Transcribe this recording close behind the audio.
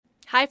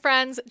Hi,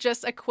 friends.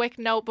 Just a quick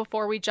note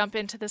before we jump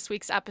into this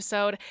week's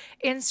episode.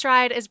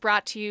 InStride is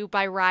brought to you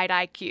by Ride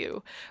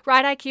IQ.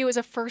 Ride IQ is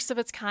a first of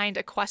its kind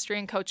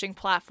equestrian coaching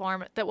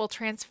platform that will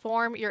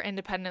transform your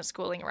independent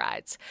schooling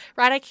rides.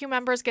 Ride IQ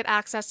members get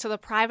access to the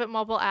private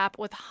mobile app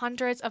with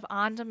hundreds of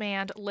on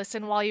demand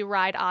listen while you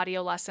ride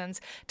audio lessons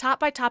taught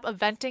by top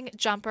eventing,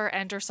 jumper,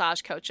 and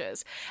dressage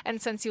coaches.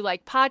 And since you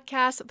like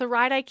podcasts, the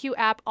Ride IQ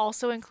app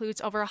also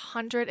includes over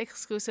 100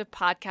 exclusive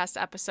podcast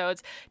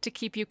episodes to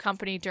keep you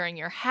company during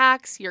your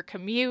hacks, your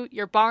commute,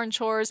 your barn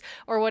chores,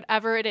 or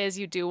whatever it is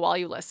you do while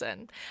you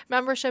listen.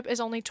 Membership is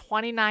only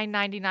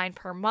 $29.99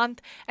 per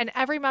month, and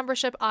every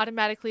membership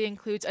automatically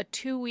includes a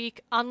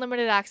 2-week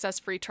unlimited access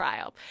free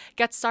trial.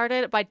 Get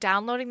started by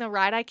downloading the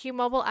Ride IQ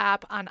mobile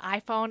app on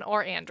iPhone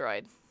or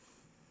Android.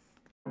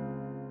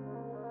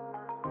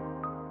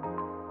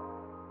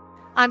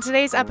 On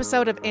today's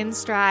episode of In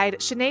Stride,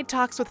 Sinead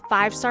talks with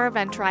 5-star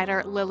event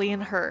rider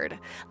Lillian Hurd.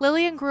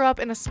 Lillian grew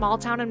up in a small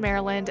town in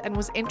Maryland and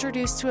was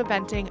introduced to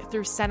eventing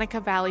through Seneca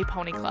Valley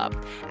Pony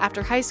Club.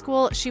 After high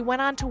school, she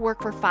went on to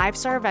work for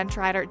 5-star event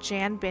rider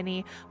Jan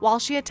Binney while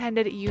she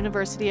attended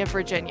University of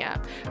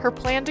Virginia. Her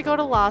plan to go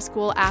to law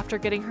school after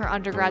getting her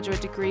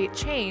undergraduate degree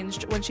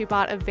changed when she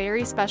bought a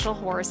very special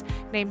horse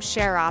named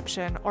Share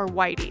Option, or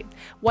Whitey.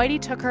 Whitey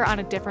took her on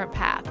a different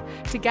path.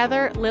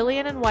 Together,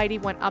 Lillian and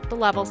Whitey went up the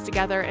levels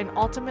together and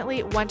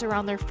ultimately went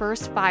around their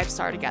first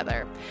 5-star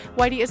together.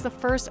 Whitey is the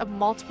first of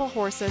multiple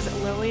horses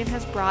Lillian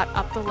has brought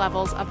up the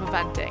levels of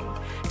eventing.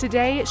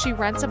 Today, she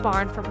rents a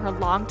barn from her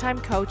longtime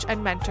coach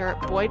and mentor,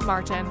 Boyd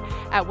Martin,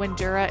 at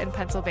Windura in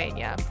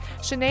Pennsylvania.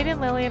 Sinead and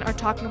Lillian are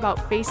talking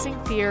about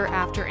facing fear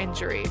after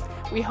injury.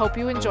 We hope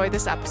you enjoy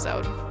this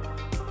episode.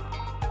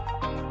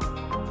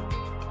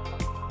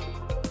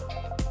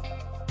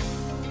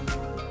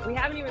 We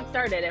haven't even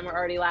started and we're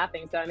already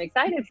laughing. So I'm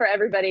excited for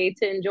everybody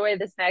to enjoy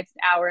this next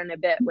hour and a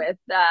bit with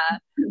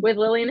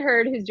Lillian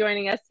Hurd, who's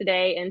joining us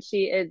today. And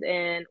she is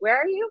in,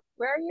 where are you?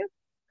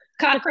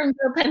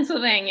 Cochranville,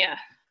 Pennsylvania.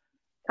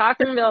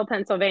 Cochranville,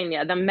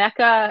 Pennsylvania, the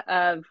mecca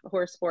of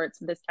horse sports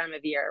this time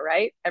of year,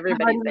 right?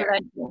 Everybody's there.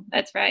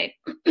 That's right.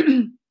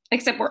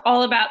 Except we're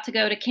all about to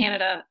go to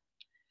Canada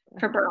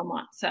for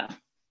Belmont. So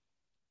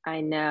I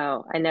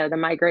know the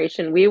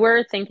migration. We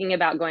were thinking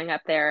about going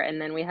up there, and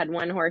then we had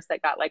one horse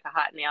that got like a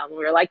hot nail, and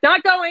we were like,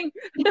 not going.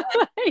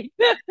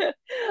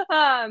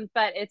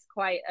 But it's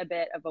quite a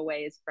bit of a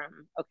ways from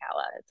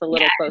Ocala. It's a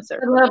little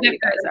closer. A little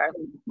bit closer.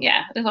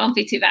 Yeah, it won't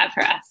be too bad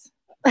for us.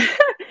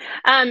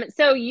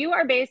 So you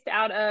are based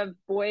out of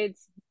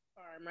Boyd's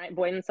farm, right?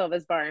 Boyd and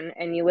Silva's barn,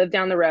 and you live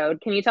down the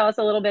road. Can you tell us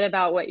a little bit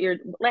about what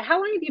how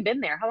long have you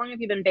been there? How long have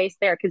you been based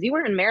there? Because you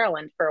were in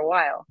Maryland for a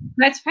while.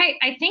 That's right.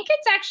 I think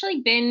it's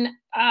actually been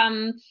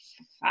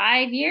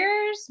 5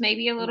 years,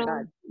 maybe a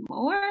little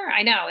more.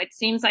 I know it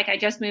seems like I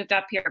just moved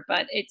up here,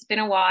 but it's been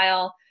a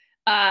while.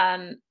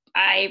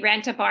 I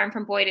rent a barn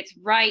from Boyd. It's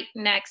right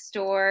next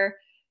door.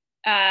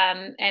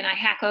 And I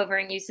hack over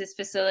and use this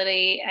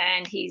facility,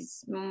 and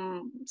he's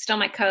still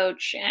my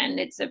coach, and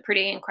it's a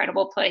pretty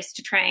incredible place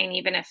to train,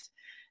 even if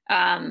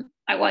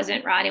I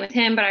wasn't riding with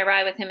him, but I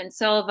ride with him and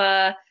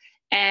Silva.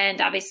 And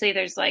obviously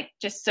there's like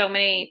just so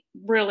many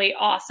really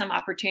awesome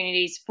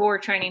opportunities for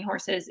training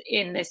horses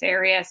in this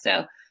area.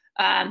 So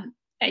I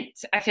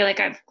feel like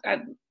I'm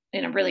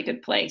in a really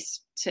good place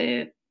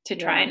to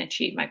try and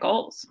achieve my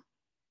goals.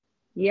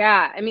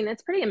 Yeah. I mean,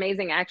 that's pretty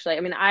amazing, actually.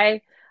 I mean,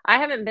 I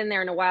haven't been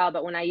there in a while,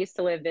 but when I used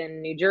to live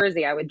in New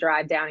Jersey, I would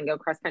drive down and go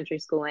cross country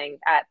schooling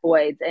at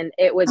Boyd's, and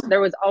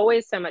there was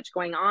always so much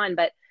going on,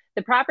 but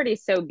the property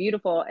is so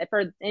beautiful.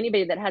 For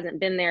anybody that hasn't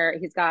been there,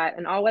 he's got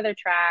an all-weather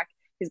track.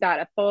 He's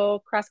got a full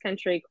cross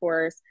country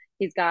course.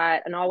 He's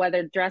got an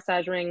all-weather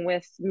dressage ring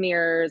with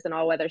mirrors and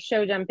all-weather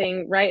show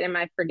jumping, right? Am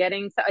I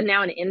forgetting? So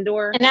now an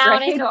indoor. And now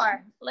an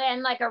indoor,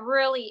 and like a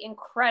really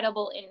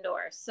incredible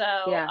indoor. So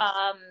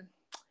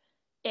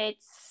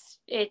it's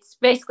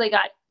basically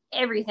got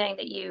everything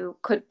that you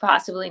could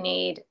possibly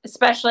need.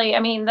 Especially, I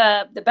mean,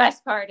 the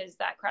best part is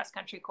that cross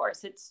country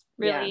course. It's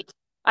really,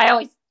 I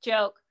always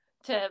joke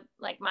to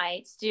like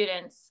my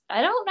students,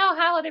 I don't know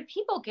how other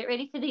people get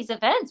ready for these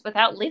events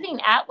without living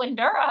at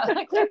Windura.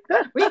 Like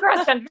we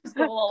cross country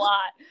school a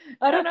lot.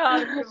 I don't know how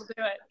other people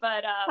do it,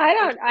 but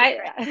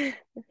I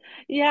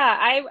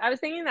was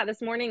thinking that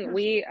this morning.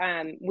 We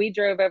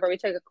drove over, we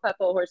took a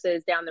couple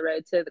horses down the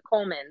road to the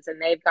Colemans,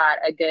 and they've got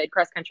a good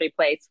cross country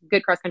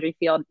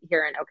field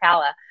here in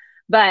Ocala.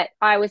 But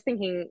I was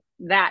thinking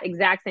that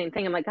exact same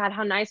thing. I'm like, God,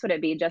 how nice would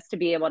it be just to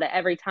be able to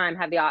every time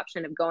have the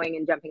option of going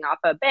and jumping off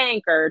a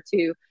bank, or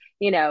to,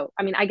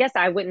 I mean, I guess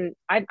I wouldn't,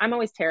 I'm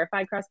always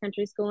terrified cross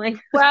country schooling.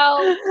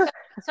 Well,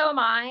 so am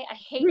I. I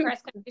hate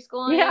cross country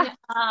schooling. Yeah.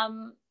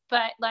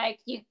 But like,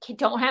 you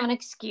don't have an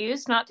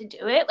excuse not to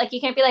do it. Like,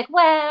 you can't be like,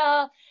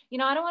 well,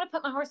 I don't want to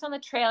put my horse on the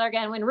trailer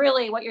again, when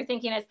really what you're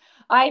thinking is,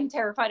 I'm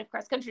terrified of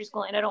cross country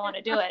schooling. I don't want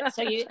to do it.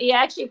 So you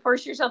actually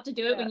force yourself to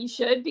do it when you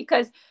should,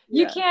 because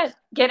you can't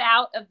get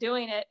out of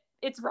doing it.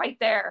 It's right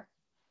there.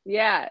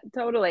 Yeah,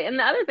 totally. And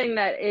the other thing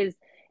that is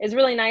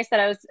really nice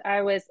that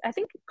I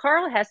think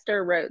Carl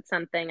Hester wrote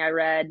something I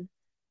read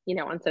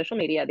on social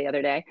media the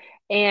other day,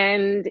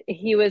 and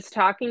he was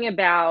talking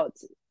about,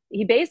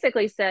 he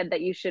basically said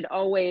that you should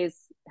always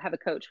have a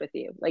coach with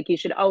you. Like you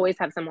should always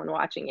have someone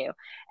watching you.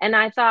 And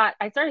I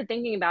started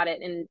thinking about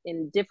it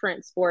in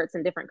different sports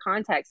and different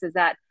contexts, is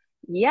that,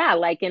 yeah,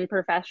 like in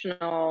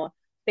professional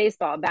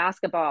baseball,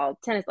 basketball,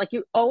 tennis, like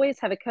you always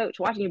have a coach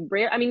watching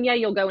you. I mean, yeah,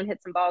 you'll go and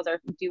hit some balls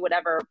or do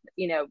whatever,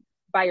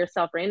 by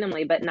yourself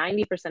randomly, but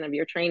 90% of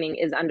your training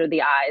is under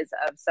the eyes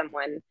of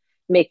someone,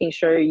 making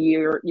sure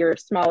your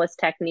smallest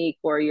technique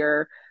or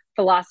your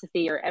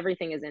philosophy or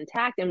everything is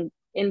intact.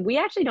 And we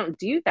actually don't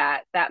do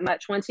that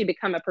much once you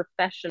become a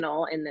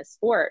professional in this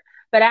sport.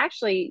 But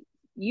actually,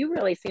 you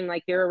really seem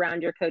like you're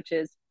around your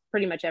coaches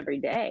pretty much every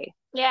day.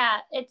 Yeah,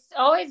 it's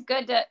always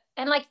good to,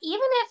 and like,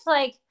 even if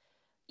like,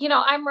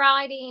 I'm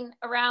riding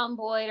around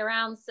Boyd,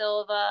 around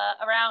Silva,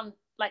 around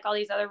like all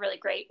these other really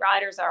great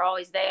riders are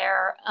always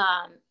there.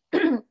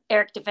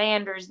 Eric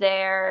DeVander's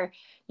there,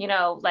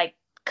 like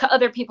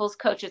other people's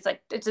coaches,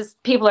 like it's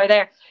just people are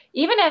there,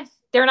 even if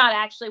they're not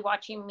actually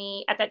watching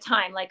me at that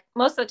time. Like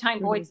most of the time,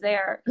 Boyd's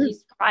there,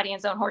 he's riding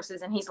his own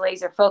horses and he's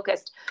laser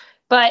focused.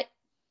 But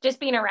just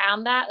being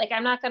around that, like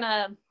I'm not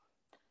gonna,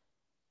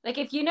 like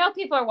if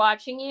people are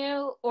watching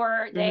you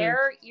or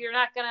there, you're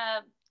not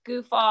gonna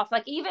goof off.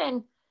 Like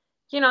even,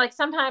 like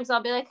sometimes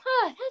I'll be like,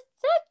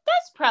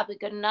 that's probably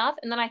good enough,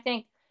 and then I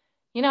think,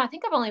 I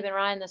think I've only been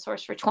riding this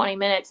horse for 20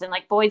 minutes and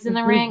like Boyd's in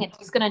the ring and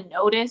he's going to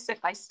notice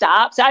if I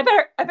stop. So I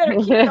better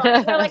keep going.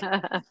 Like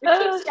it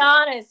keeps you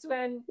honest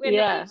when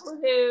the people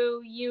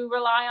who you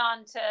rely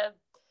on to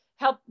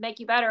help make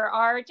you better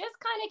are just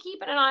kind of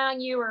keeping an eye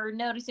on you or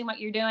noticing what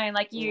you're doing.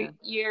 Like you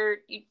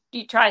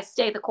try to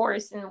stay the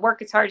course and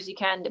work as hard as you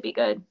can to be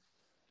good.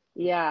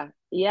 Yeah.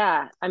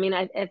 Yeah. I mean,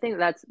 I think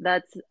that's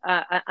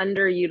an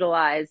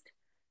underutilized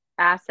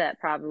asset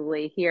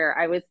probably here.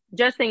 I was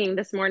just thinking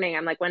this morning,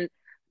 I'm like,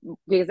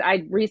 because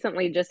I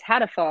recently just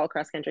had a fall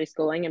cross country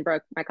schooling and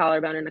broke my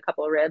collarbone and a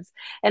couple of ribs.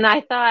 And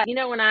I thought,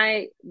 when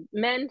I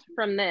mend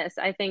from this,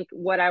 I think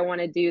what I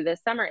want to do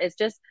this summer is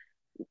just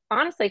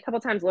honestly a couple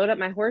times load up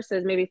my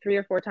horses, maybe 3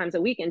 or 4 times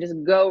a week, and just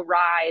go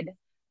ride,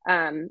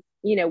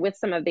 with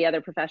some of the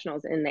other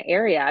professionals in the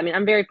area. I mean,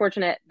 I'm very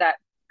fortunate that,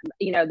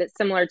 that's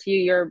similar to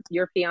you.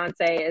 Your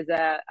fiance is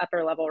a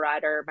upper level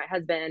rider. My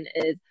husband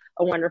is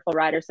a wonderful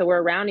rider. So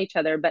we're around each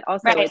other, but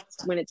also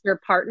when it's your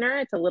partner,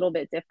 it's a little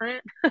bit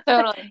different.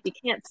 Totally. You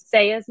can't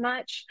say as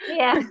much.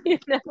 Yeah,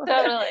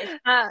 totally.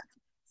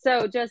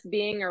 So just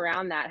being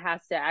around that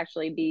has to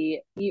actually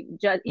be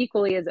just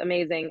equally as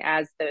amazing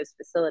as those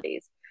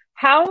facilities.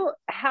 How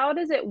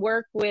does it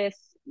work with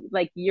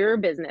like your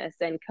business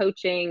and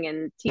coaching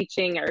and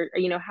teaching, or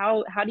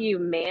how do you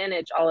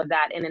manage all of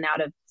that in and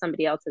out of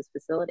somebody else's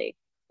facility?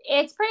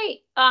 It's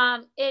pretty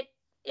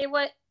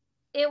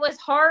it was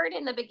hard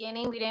in the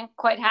beginning. We didn't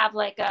quite have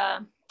like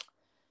a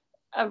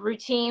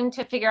routine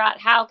to figure out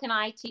how can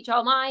I teach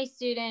all my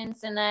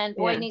students, and then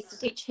Boyd needs to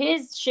teach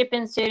his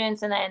shipping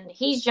students, and then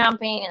he's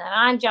jumping and then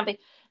I'm jumping.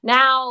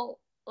 Now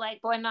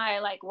like Boyd and I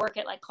like work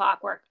it like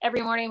clockwork.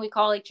 Every morning we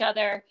call each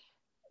other.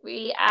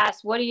 We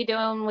ask, what are you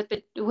doing with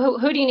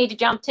who do you need to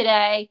jump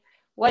today?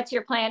 What's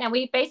your plan? And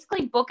we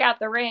basically book out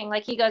the ring.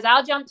 Like he goes,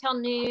 I'll jump till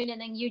noon and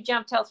then you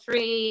jump till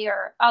 3,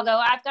 or I'll go,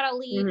 I've got to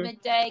leave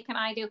midday. Can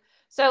I do?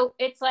 So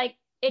it's like,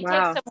 it takes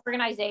some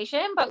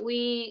organization, but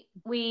we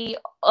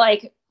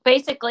like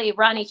basically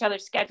run each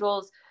other's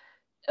schedules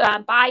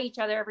by each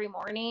other every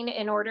morning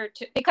in order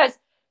to, because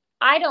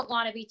I don't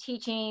want to be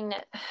teaching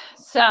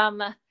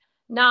some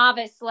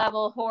novice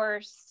level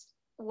horse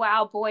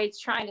while Boyd's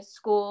trying to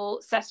school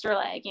Sester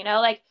Leg,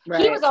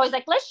 He was always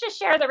like, let's just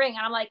share the ring.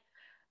 And I'm like,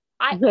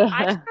 I'm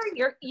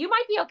sure you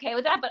might be okay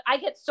with that, but I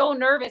get so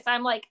nervous.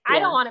 I'm like, I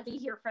don't want to be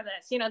here for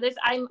this.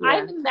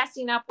 I'm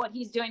messing up what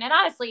he's doing. And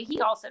honestly,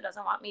 he also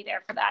doesn't want me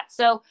there for that.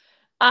 So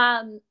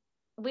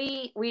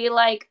we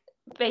like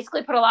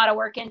basically put a lot of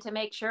work in to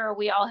make sure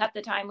we all have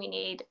the time we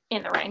need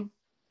in the ring,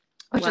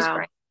 which is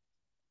great.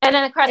 And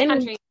then the cross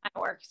country kind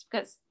of works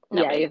because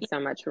you have so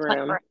much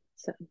room.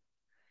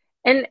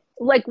 And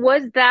like,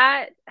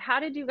 how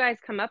did you guys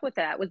come up with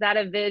that? Was that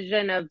a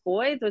vision of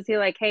Boyd's? Was he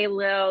like, hey,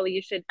 Lil,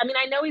 you should, I mean,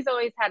 I know he's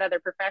always had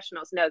other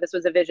professionals. No, this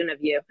was a vision of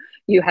you.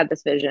 You had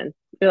this vision.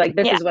 You're like,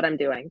 this is what I'm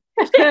doing.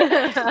 Well,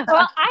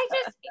 I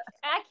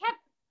kept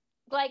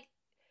like,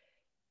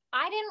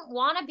 I didn't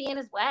want to be in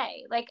his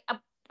way. Like, at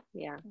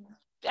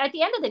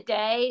the end of the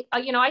day,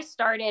 I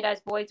started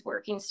as Boyd's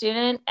working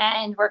student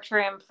and worked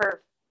for him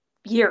for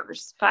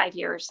years, 5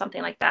 years,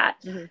 something like that.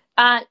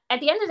 At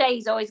the end of the day,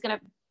 he's always going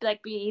to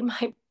like be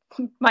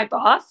my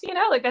boss,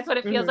 like that's what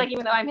it feels like,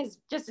 even though I'm his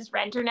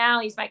renter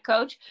now, he's my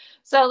coach.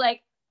 So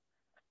like,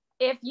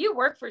 if you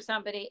work for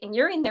somebody and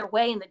you're in their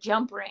way in the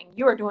jump ring,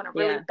 you are doing a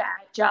really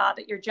bad job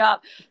at your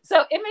job.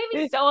 So it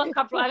made me so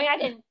uncomfortable. I mean,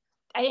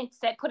 I didn't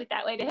put it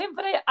that way to him,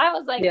 but I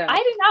was like, I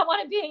do not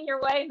want to be in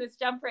your way in this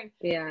jump ring.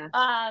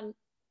 And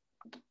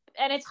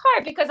it's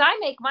hard because I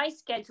make my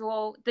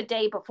schedule the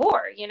day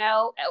before,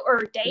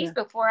 or days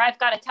before. I've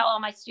got to tell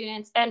all my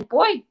students, and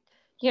Boyd,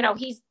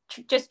 he's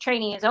just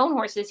training his own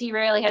horses. He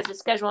rarely has a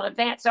schedule in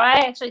advance. So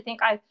I actually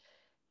think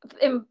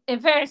in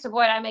fairness to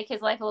Boyd, I make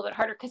his life a little bit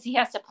harder because he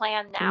has to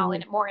plan now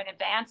and more in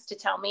advance to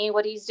tell me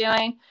what he's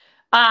doing.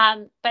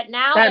 But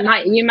now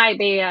you might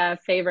be a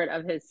favorite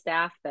of his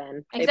staff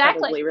then. They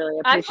probably really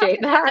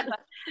appreciate that.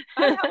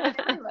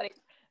 Everybody.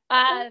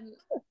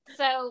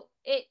 So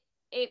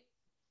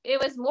it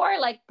was more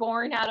like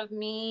born out of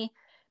me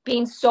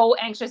being so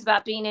anxious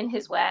about being in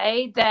his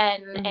way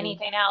than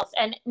anything else.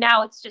 And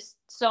now it's just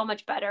so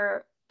much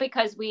better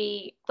because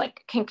we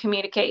like can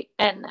communicate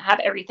and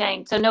have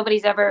everything. So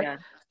nobody's ever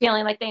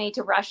feeling like they need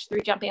to rush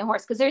through jumping a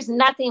horse, because there's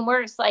nothing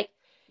worse. Like,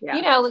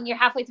 you know, when you're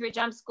halfway through a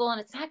jump school and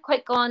it's not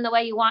quite going the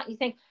way you want, you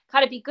think, God,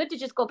 it'd be good to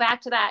just go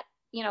back to that,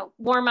 you know,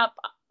 warm up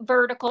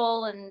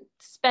vertical and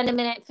spend a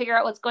minute and figure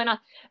out what's going on.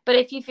 But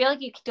if you feel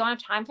like you don't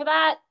have time for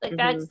that, like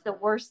that's the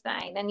worst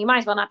thing, then you might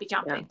as well not be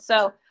jumping.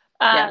 So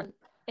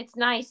it's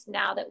nice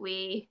now that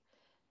we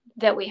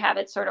have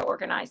it sort of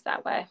organized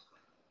that way.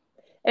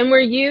 And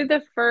were you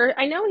the first?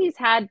 I know he's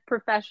had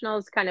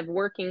professionals kind of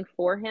working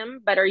for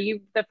him, but are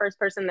you the first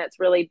person that's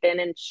really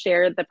been and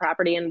shared the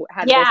property and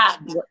had this?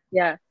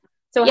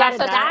 So how did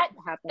that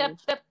happen?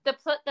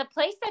 The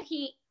place that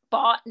he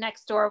bought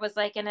next door was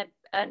like in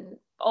an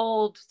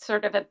old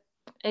sort of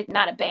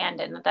not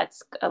abandoned.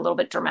 That's a little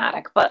bit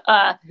dramatic, but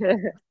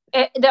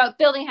the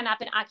building had not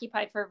been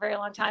occupied for a very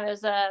long time. It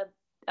was a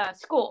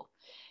school,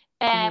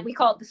 and we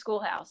call it the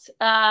schoolhouse.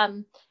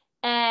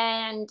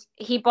 And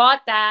he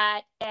bought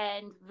that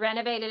and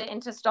renovated it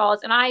into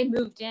stalls. And I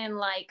moved in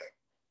like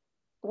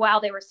while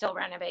they were still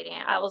renovating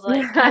it. I was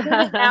like,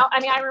 now, I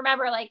mean, I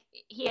remember like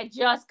he had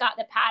just got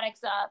the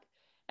paddocks up,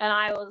 and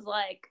I was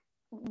like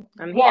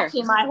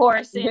walking my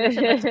horse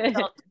into the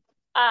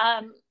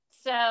field.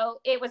 So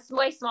it was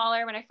way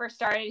smaller when I first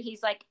started.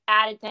 He's like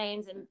added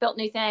things and built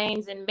new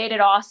things and made it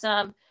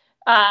awesome.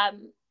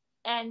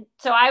 And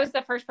so I was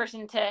the first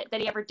person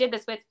that he ever did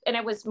this with. And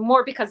it was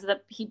more because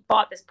he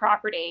bought this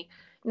property,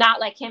 not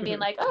like him being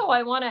like, oh,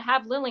 I want to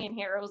have Lillian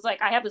here. It was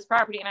like, I have this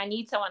property and I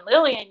need someone.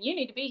 Lillian, you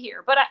need to be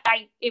here. But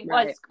it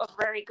was a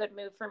very good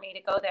move for me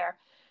to go there.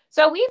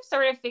 So we've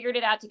sort of figured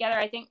it out together.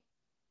 I think,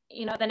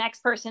 you know, the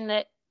next person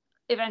that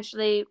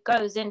eventually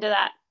goes into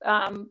that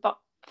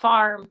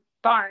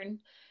barn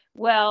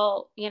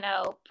will, you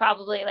know,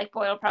 probably like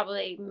Boyle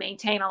probably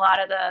maintain a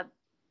lot of the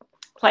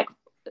like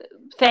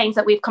things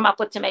that we've come up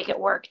with to make it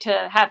work,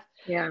 to have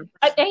and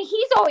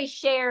he's always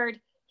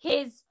shared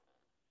his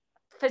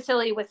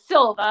facility with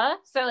Silva,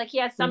 so like he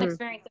has some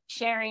experience of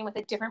sharing with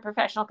a different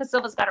professional, because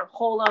Silva's got her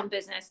whole own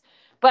business,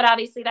 but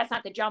obviously that's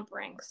not the jump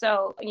ring.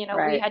 So, you know,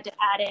 we had to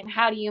add in,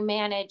 how do you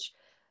manage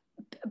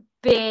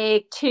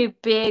two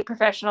big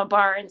professional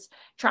barns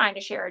trying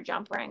to share a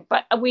jump ring?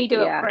 But we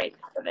do a great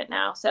job of it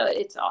now, so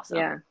it's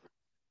awesome.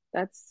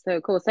 That's so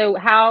cool. So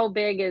how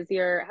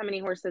many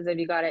horses have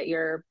you got at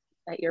your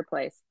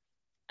place?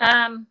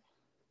 I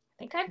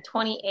think I have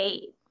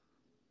 28.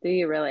 Do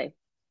you really?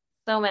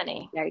 So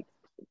many. Yeah,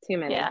 too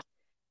many. Yeah,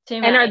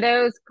 too many. And are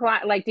those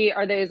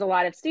are those a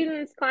lot of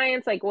students,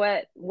 clients? Like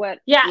what?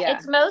 Yeah,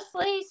 it's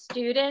mostly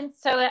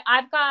students. So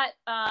I've got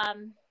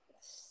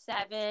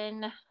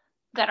 7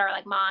 that are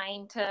like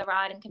mine to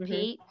ride and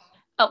compete.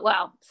 Oh,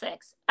 well,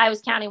 6. I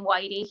was counting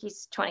Whitey.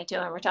 He's 22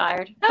 and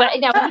retired. But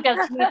no, he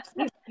does.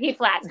 He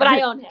flats, but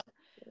I own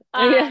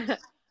him.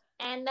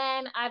 And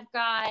then I've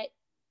got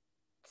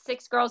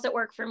 6 girls that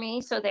work for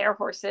me, so they're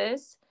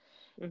horses.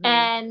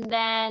 And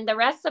then the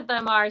rest of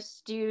them are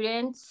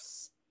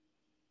students.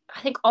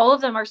 I think all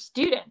of them are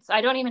students.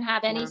 I don't even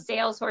have any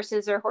sales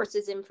horses or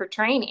horses in for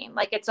training.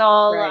 Like it's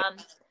all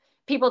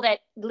people that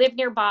live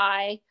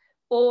nearby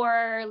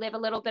or live a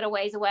little bit of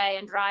ways away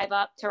and drive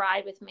up to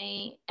ride with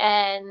me.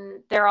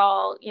 And they're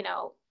all, you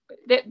know,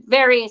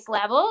 various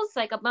levels,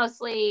 like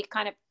mostly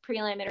kind of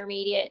prelim,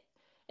 intermediate,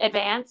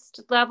 advanced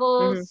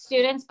level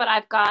students. But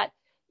I've got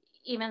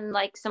even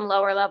like some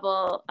lower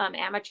level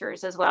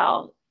amateurs as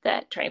well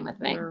that train with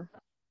me.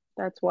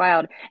 That's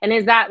wild. And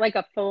is that like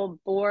a full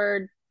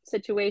board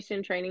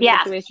situation, training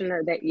situation,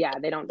 or they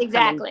don't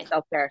exactly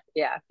self-care?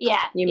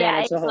 You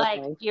manage the whole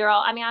thing. You're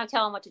all, I mean, I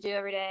tell them what to do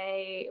every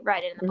day,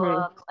 write it in the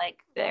book, like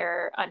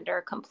they're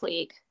under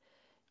complete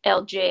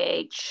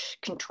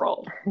LGH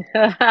control,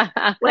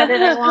 whether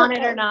they want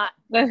it or not.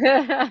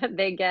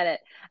 They get it.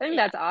 I think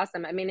that's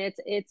awesome. I mean,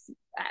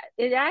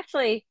 it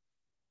actually,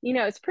 you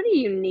know, it's pretty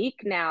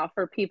unique now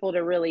for people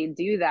to really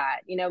do that.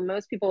 You know,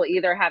 most people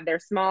either have their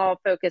small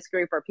focus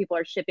group or people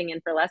are shipping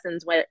in for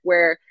lessons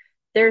where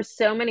there's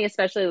so many,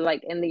 especially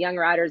like in the young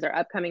riders or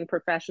upcoming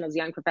professionals,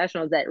 young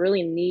professionals that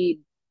really need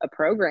a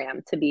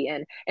program to be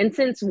in. And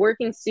since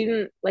working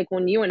student, like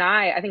when you and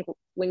I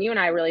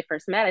really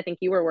first met, I think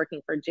you were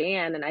working for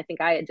Jan and I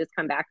think I had just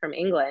come back from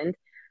England,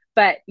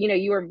 but you know,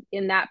 you were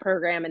in that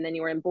program and then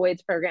you were in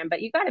Boyd's program,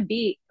 but you got to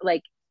be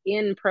like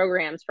in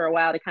programs for a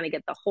while to kind of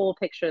get the whole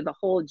picture, the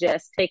whole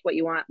gist, take what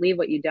you want, leave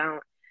what you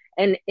don't.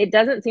 And it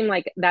doesn't seem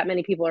like that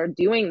many people are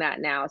doing that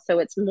now. So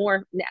it's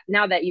more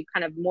now that you've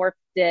kind of morphed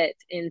it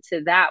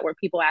into that, where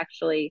people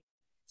actually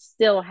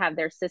still have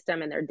their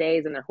system and their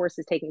days and their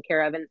horses taken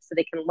care of. And so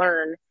they can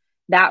learn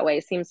that way,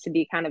 seems to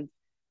be kind of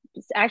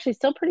actually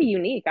still pretty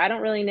unique. I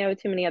don't really know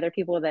too many other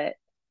people that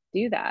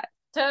do that.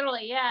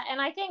 Totally. Yeah.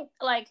 And I think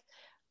like,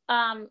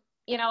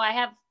 I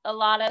have a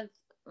lot of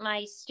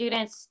my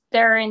students,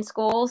 they're in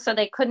school, so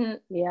they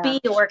couldn't be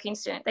a working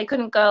student. They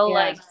couldn't go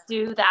like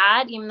do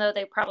that, even though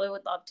they probably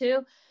would love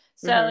to.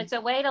 So it's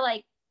a way to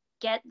like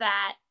get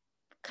that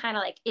kind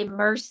of like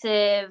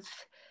immersive,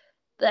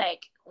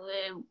 like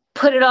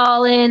put it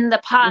all in the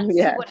pot,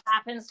 see what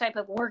happens type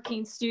of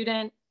working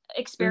student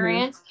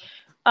experience.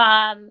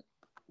 But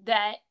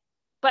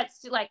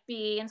to like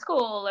be in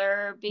school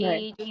or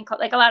be doing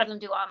like a lot of them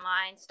do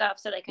online stuff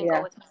so they can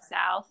go with me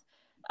south.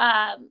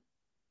 I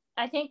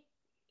think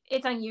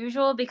it's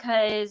unusual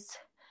because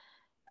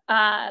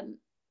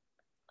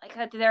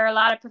like there are a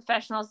lot of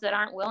professionals that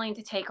aren't willing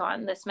to take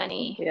on this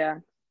many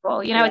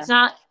people. It's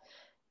not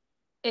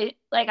I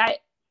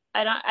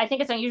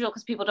think it's unusual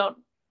because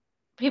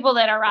people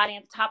that are riding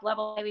at the top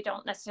level maybe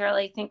don't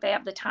necessarily think they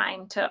have the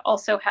time to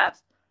also have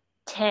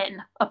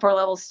 10 upper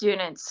level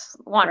students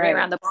wandering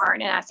around the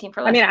barn and asking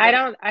for lessons. I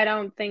mean, I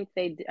don't think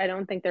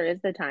there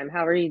is the time.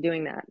 How are you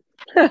doing that?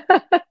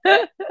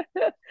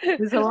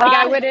 There's a lot.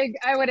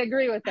 I would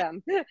agree with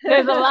them.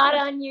 There's a lot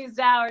of unused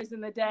hours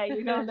in the day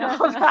you don't know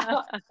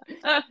about.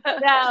 No,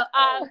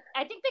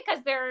 I think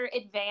because they're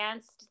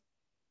advanced,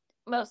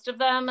 most of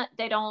them,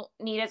 they don't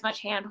need as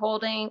much hand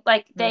holding.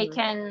 Like they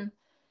can,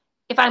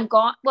 if I'm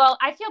gone, well,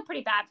 I feel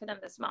pretty bad for them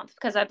this month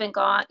because I've been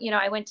gone.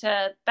 I went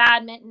to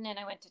badminton and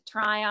I went to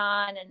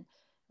Tryon and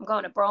I'm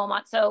going to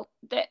Bromont. So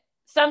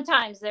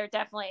sometimes they're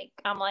definitely,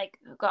 I'm like,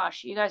 oh,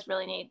 gosh, you guys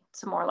really need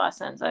some more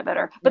lessons. I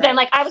better. But then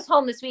like I was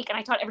home this week and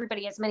I taught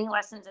everybody as many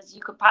lessons as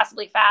you could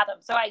possibly fathom.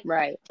 So I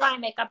try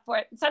and make up for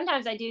it.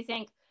 Sometimes I do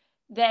think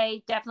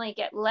they definitely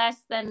get less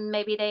than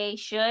maybe they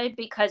should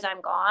because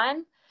I'm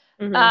gone.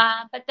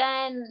 But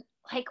then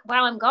like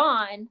while I'm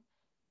gone,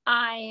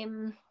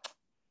 I'm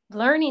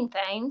learning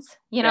things,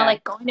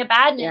 like going to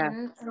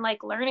badminton and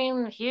like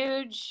learning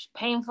huge,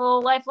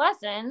 painful life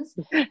lessons,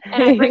 and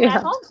I bring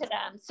that home to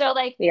them. So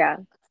like,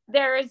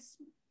 there's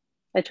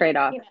a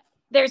trade-off.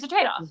 There's a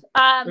trade-off.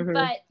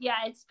 But yeah,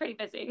 it's pretty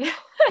busy.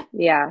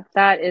 Yeah,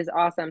 that is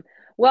awesome.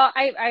 Well,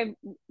 I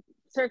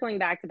circling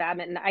back to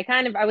badminton,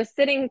 I was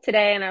sitting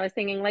today and I was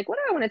thinking like, what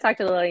do I want to talk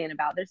to Lillian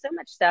about? There's so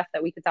much stuff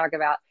that we could talk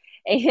about.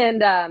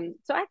 And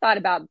so I thought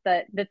about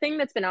the thing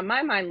that's been on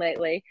my mind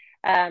lately.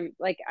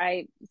 Like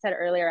I said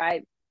earlier,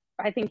 I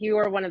think you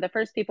were one of the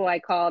first people I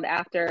called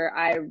after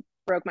I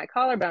broke my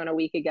collarbone a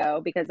week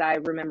ago, because I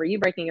remember you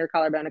breaking your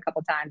collarbone a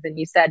couple times and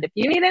you said, if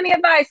you need any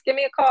advice, give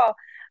me a call.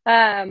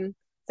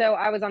 So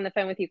I was on the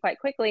phone with you quite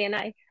quickly. And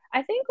I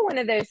think one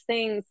of those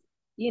things,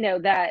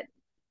 that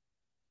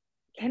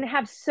can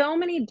have so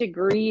many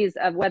degrees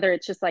of whether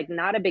it's just like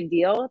not a big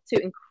deal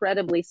to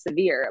incredibly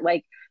severe,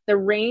 like the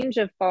range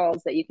of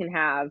falls that you can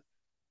have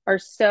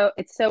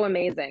it's so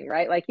amazing,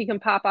 right? Like you can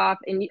pop off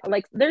and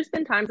like, there's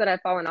been times that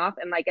I've fallen off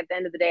and like at the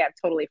end of the day, I've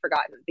totally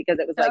forgotten because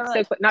it was like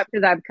so quick, not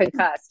because I'm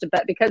concussed,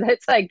 but because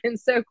it's like been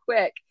so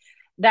quick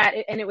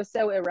and it was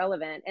so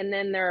irrelevant. And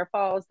then there are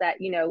falls that,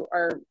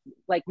 are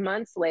like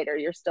months later,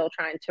 you're still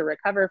trying to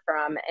recover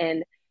from.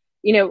 And,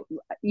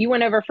 you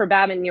went over for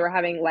badminton, you were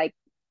having like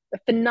a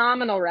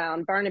phenomenal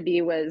round.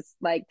 Barnaby was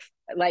like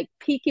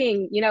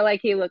peaking,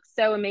 like he looked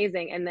so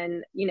amazing. And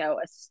then, a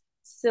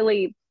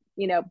silly,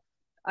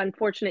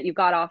 unfortunate you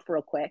got off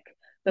real quick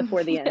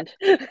before the end.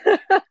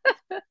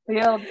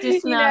 Real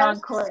dismount on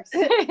course.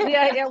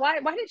 yeah.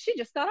 Why did she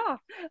just got off?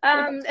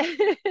 And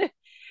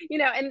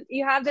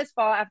you have this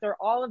fall after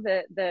all of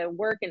the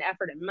work and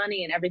effort and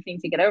money and everything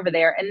to get over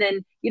there. And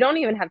then you don't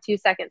even have 2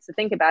 seconds to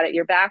think about it.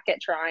 You're back at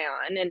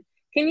Tryon. And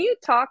can you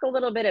talk a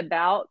little bit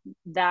about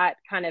that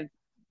kind of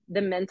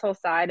the mental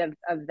side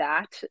of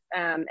that,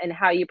 and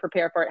how you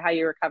prepare for it, how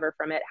you recover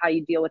from it, how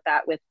you deal with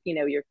that with,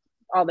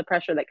 all the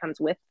pressure that comes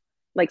with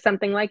like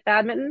something like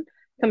badminton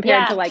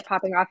compared to like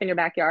popping off in your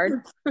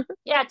backyard?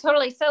 Yeah,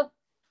 totally. So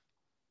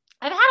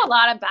I've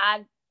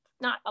had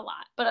not a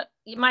lot, but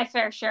my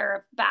fair share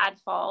of bad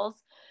falls.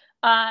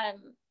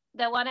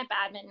 The one at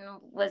badminton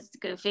was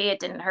goofy. It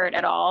didn't hurt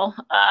at all.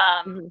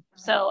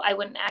 So I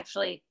wouldn't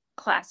actually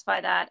classify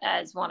that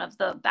as one of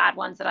the bad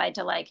ones that I had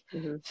to like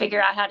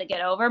figure out how to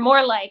get over.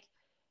 More like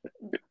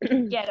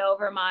get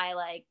over my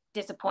like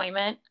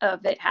disappointment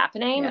of it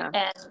happening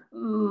and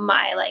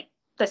my like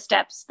the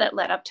steps that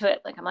led up to it.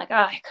 Like I'm like, oh,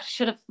 I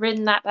should have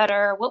ridden that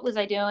better. What was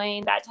I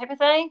doing? That type of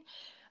thing.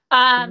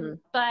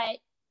 But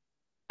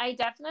I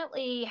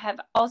definitely have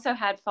also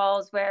had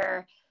falls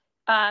where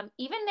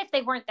even if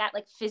they weren't that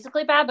like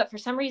physically bad, but for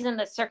some reason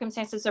the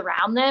circumstances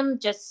around them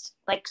just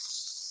like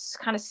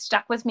kind of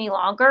stuck with me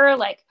longer.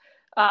 Like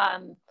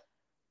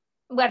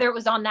whether it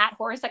was on that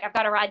horse, like I've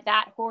got to ride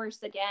that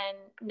horse again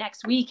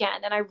next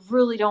weekend and I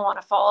really don't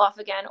want to fall off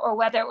again, or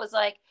whether it was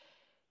like,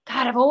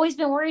 God, I've always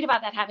been worried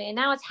about that happening and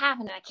now it's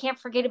happening. I can't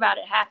forget about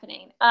it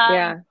happening.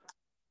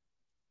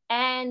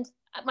 And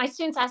my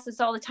students ask this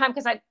all the time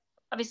because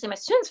obviously my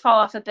students fall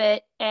off a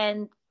bit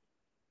and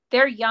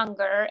they're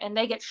younger and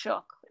they get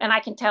shook and I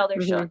can tell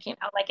they're shook,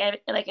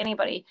 like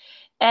anybody.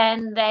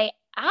 And they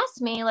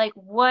ask me like,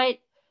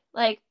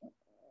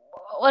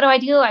 what do I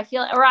do? I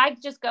feel, or I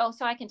just go,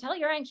 so I can tell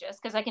you're anxious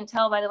because I can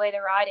tell by the way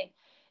they're riding.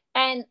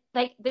 And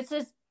like, this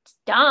is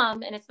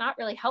dumb and it's not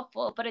really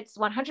helpful, but it's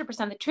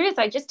 100% the truth.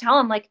 I just tell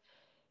them like,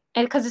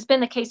 and because it's been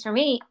the case for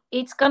me,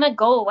 it's going to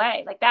go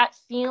away. Like that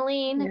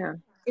feeling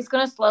is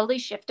going to slowly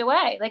shift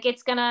away. Like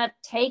it's going to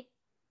take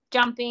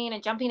jumping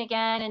and jumping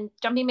again and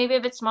jumping maybe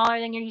a bit smaller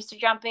than you're used to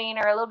jumping,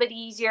 or a little bit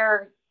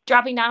easier,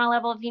 dropping down a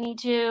level if you need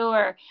to,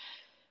 or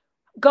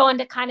going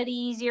to kind of the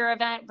easier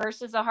event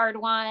versus a hard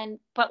one.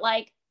 But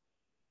like,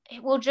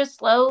 it will just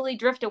slowly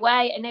drift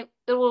away, and it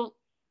will,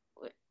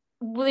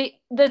 the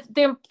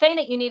thing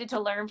that you needed to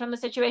learn from the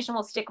situation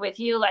will stick with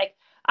you. Like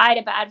I had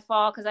a bad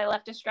fall because I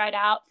left a stride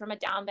out from a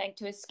down bank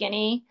to a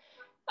skinny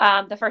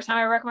the first time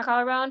I broke my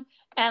collarbone.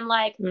 And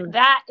like,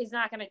 that is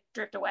not going to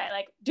drift away.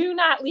 Like, do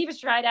not leave a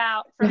stride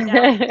out from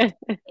down.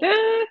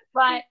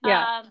 But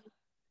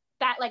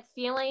that like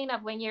feeling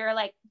of when you're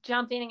like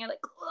jumping and you're like,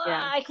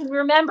 I can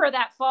remember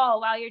that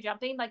fall while you're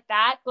jumping, like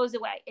that goes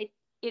away.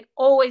 It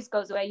always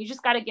goes away. You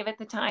just got to give it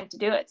the time to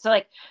do it. So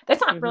like,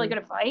 that's not really good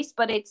advice,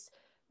 but it's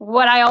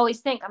what I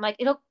always think. I'm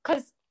like,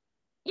 cause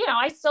you know,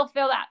 I still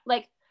feel that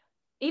like,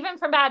 even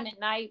from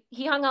badminton,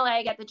 he hung a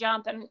leg at the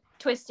jump and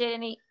twisted,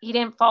 and he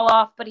didn't fall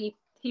off, but he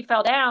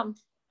fell down.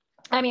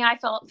 I mean, I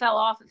fell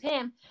off of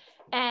him.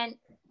 And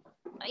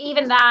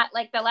even that,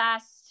 like the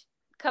last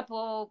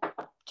couple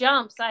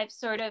jumps, I've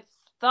sort of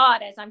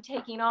thought as I'm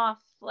taking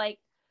off, like,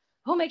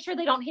 oh, make sure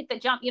they don't hit the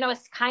jump. You know,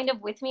 it's kind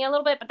of with me a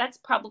little bit, but that's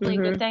probably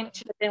a good thing. It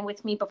should have been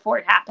with me before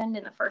it happened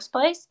in the first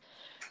place.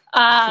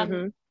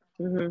 But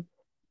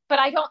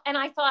I don't, and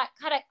I thought,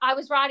 I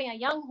was riding a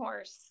young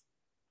horse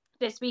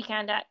this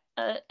weekend at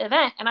an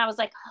event, and I was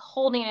like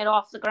holding it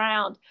off the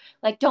ground,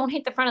 like, don't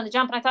hit the front of the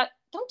jump. And I thought,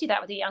 don't do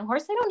that with a young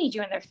horse. They don't need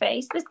you in their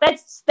face.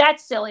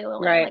 That's silly,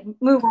 Lillian. Right. Like,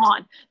 move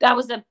on. That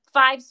was a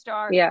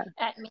 5-star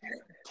at me,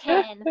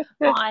 10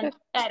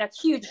 at a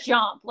huge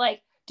jump.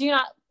 Like, do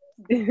not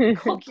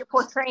hook your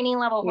poor training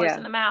level horse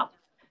in the mouth.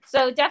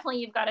 So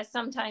definitely you've got to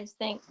sometimes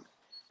think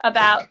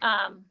about,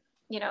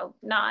 you know,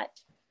 not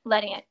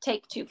letting it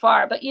take too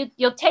far, but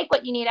you'll take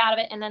what you need out of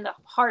it, and then the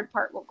hard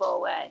part will go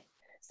away.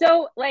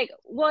 So like,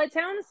 well, it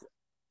sounds like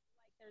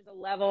there's a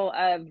level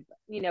of,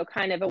 you know,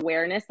 kind of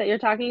awareness that you're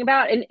talking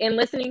about, and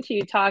listening to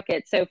you talk,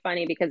 it's so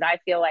funny because I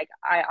feel like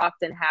I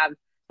often have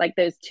like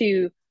those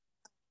two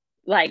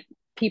like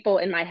people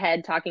in my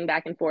head talking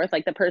back and forth,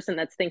 like the person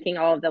that's thinking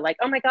all of the like,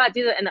 oh my God,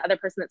 do that. And the other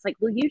person that's like,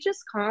 will you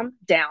just calm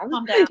down?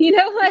 You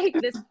know, like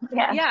this,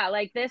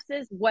 like this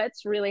is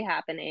what's really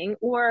happening,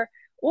 or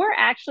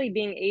actually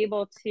being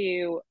able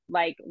to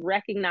like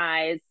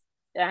recognize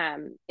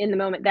in the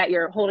moment that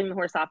you're holding the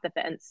horse off the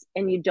fence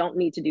and you don't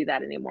need to do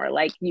that anymore.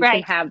 Like you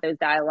can have those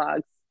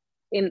dialogues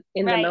in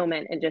the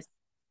moment and just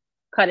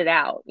cut it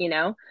out, you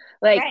know,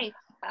 like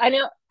I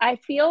know I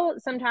feel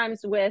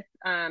sometimes with,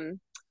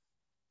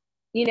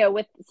 you know,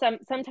 with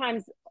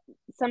sometimes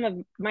some of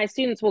my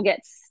students will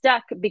get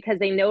stuck because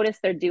they notice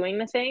they're doing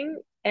the thing.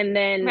 And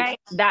then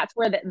that's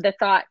where the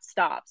thought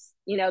stops.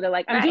 You know, they're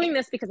like, I'm doing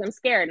this because I'm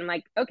scared. I'm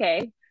like,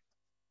 okay,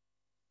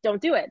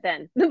 don't do it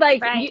then.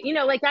 Like, you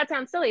know, like that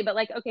sounds silly, but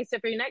like, okay, so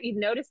for your next, you've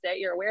noticed it,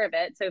 you're aware of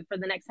it. So for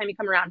the next time you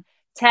come around,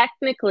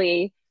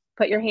 technically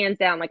put your hands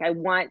down. Like, I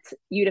want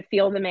you to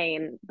feel the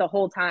mane the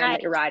whole time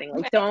that you're riding.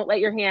 Like, don't let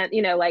your hand,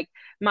 you know, like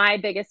my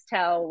biggest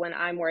tell when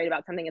I'm worried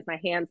about something is my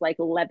hands like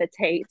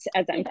levitate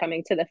as I'm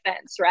coming to the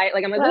fence, right?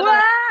 Like I'm like,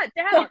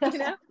 down, you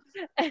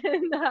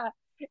know?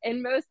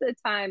 And most of the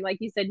time, like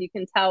you said, you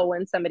can tell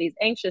when somebody's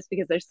anxious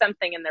because there's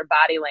something in their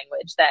body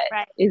language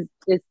that is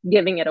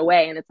giving it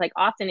away. And it's like,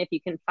 often if you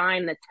can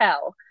find the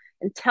tell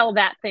and tell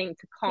that thing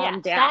to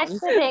calm down. That's the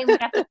thing we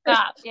have to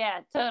stop. Yeah,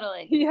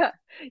 totally. Yeah.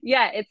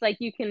 It's like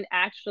you can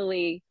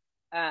actually,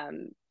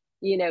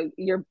 you know,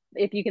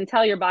 if you can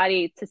tell your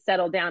body to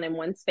settle down in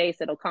one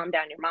space, it'll calm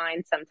down your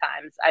mind.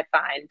 Sometimes I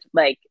find,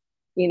 like,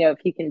 you know, if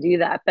you can do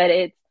that, but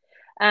it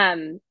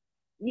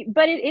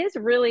is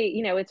really,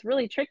 you know, it's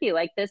really tricky.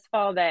 Like this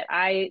fall that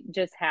I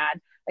just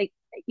had, like,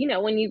 you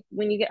know, when you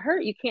get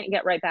hurt, you can't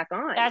get right back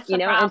on. That's you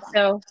the know, problem. and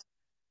so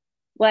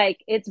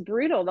like it's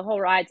brutal the whole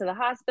ride to the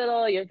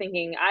hospital. You're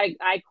thinking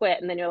I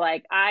quit, and then you're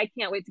like, I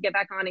can't wait to get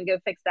back on and go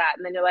fix that.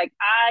 And then you're like,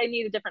 I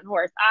need a different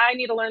horse. I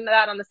need to learn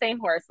that on the same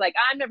horse. Like,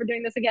 I'm never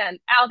doing this again.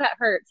 Ow, that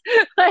hurts.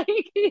 Like,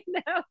 you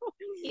know.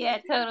 Yeah,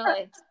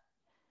 totally.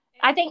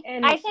 I think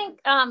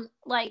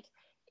like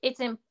it's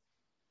a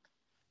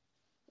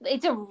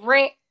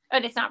rare,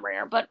 and it's not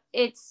rare, but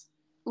it's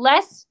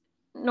less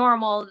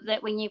normal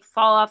that when you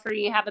fall off or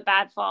you have a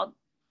bad fall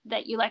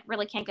that you like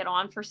really can't get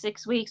on for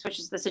 6 weeks, which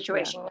is the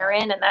situation you're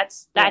in. And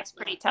that's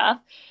pretty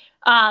tough.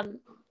 And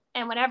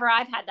whenever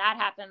I've had that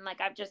happen, like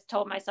I've just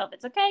told myself,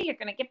 it's okay. You're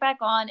going to get back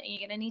on and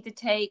you're going to need to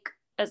take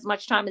as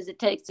much time as it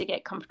takes to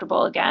get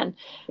comfortable again.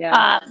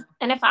 And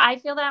if I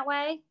feel that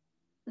way,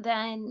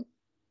 then,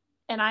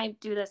 and I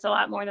do this a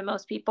lot more than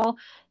most people,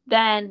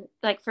 then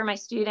like for my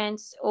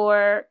students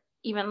or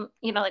even,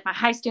 you know, like my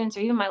high students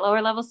or even my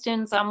lower level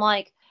students, I'm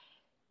like,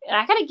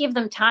 I got to give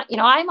them time.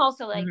 I'm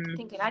also like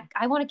thinking,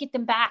 I want to get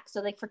them back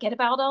so they forget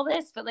about all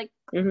this. But like,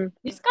 you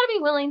just got to be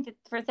willing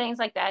for things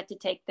like that to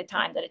take the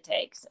time that it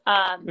takes.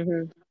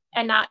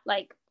 And not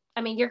like,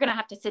 I mean, you're going to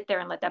have to sit there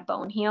and let that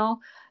bone heal.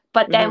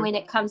 But then when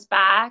it comes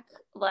back,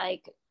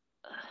 like,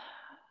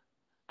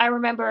 I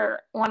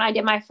remember when I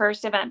did my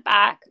first event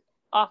back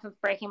off of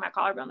breaking my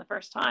collarbone the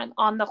first time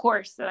on the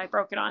horse that I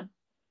broke it on.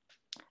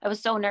 I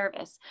was so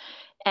nervous.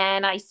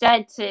 And I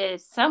said to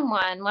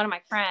someone, one of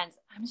my friends,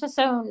 I'm just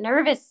so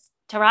nervous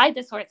to ride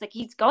this horse. Like,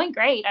 he's going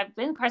great. I've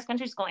been cross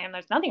country schooling and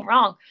there's nothing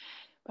wrong.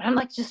 But I'm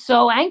like just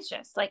so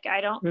anxious. Like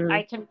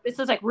this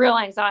is like real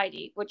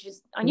anxiety, which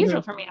is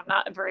unusual for me. I'm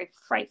not a very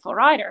frightful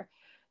rider.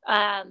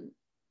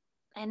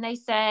 And they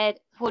said,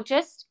 well,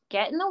 just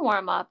get in the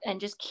warm up and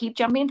just keep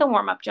jumping the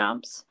warm up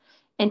jumps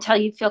until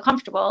you feel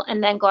comfortable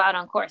and then go out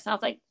on course. And I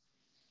was like,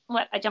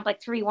 what? I jumped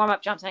like 3 warm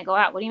up jumps and I go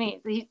out. What do you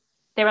mean?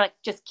 They were like,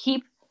 just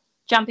keep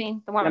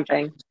jumping the warm up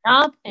jumps.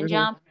 Jump and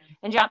jump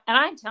and jump. And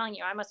I'm telling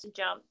you, I must have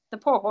jumped. The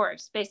poor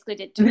horse basically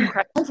did 2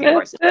 cross country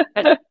courses.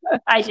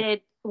 I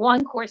did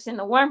 1 course in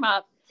the warm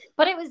up,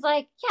 but it was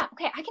like, yeah,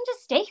 okay, I can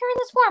just stay here in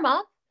this warm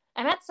up.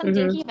 I'm at some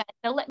dinky event.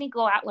 They'll let me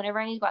go out whenever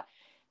I need to go out.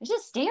 I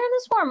just stay here in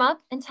this warm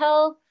up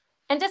until,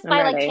 and just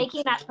by like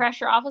taking that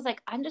pressure off, I was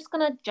like, I'm just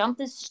going to jump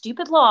this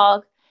stupid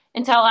log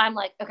until I'm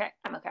like, okay,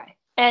 I'm okay.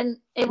 And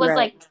it was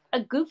like a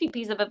goofy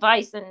piece of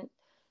advice. And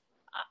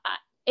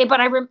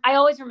I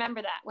always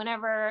remember that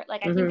whenever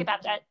like I think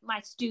about that, my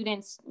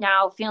students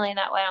now feeling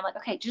that way, I'm like,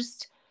 okay,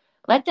 just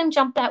let them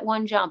jump that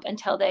 1 jump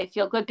until they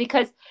feel good.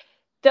 Because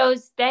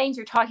those things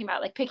you're talking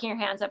about, like picking your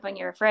hands up when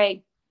you're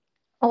afraid,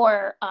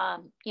 or,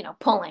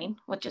 pulling,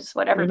 which is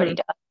what everybody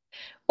does,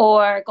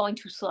 or going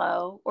too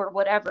slow or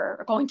whatever,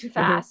 or going too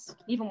fast,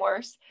 even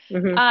worse.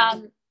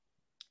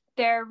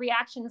 They're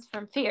reactions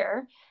from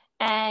fear.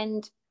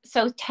 And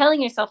so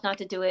telling yourself not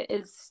to do it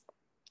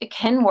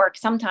can work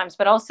sometimes,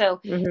 but also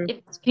if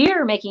it's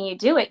fear making you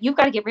do it, you've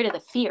got to get rid of the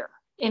fear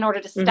in order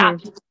to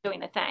stop you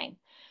doing the thing.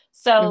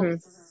 So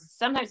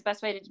sometimes the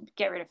best way to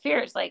get rid of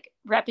fear is like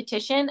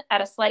repetition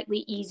at a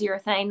slightly easier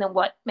thing than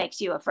what makes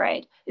you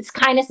afraid. It's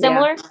kind of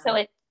similar. So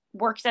it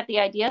works at the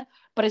idea,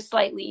 but it's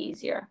slightly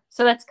easier.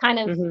 So that's kind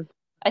of,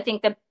 I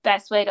think, the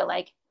best way to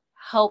like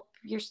help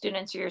your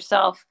students or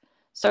yourself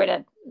sort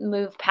of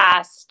move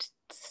past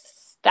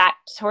that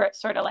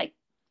sort of like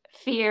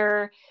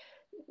fear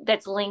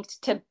that's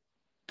linked to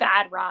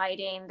bad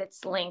riding,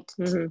 that's linked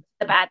to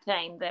the bad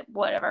thing that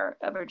whatever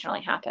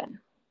originally happened.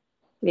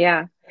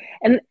 Yeah.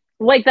 And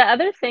like the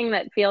other thing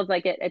that feels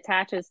like it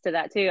attaches to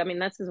that too, I mean,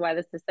 this is why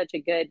this is such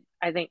a good,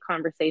 I think,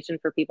 conversation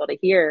for people to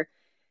hear,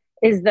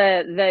 is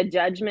the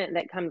judgment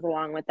that comes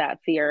along with that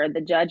fear,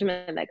 the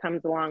judgment that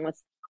comes along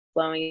with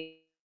slowing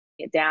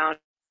it down,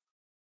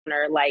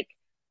 or like,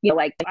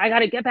 like I got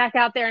to get back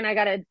out there and I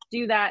got to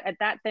do that at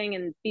that thing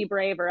and be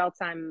brave, or else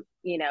I'm,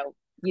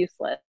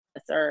 useless,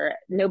 or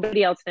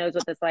nobody else knows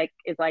what this is like,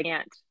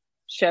 can't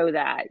show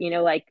that,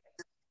 like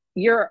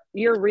you're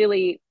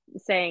really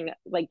saying,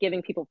 like,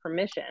 giving people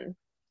permission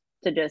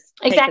to just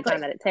take the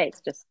time that it takes,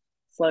 just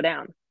slow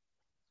down.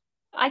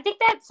 I think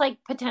that's like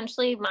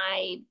potentially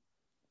my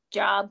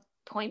job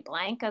point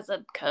blank as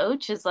a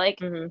coach, is like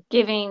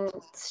giving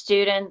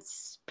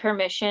students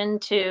permission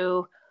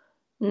to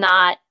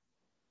not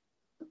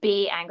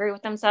be angry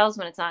with themselves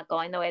when it's not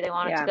going the way they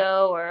want it to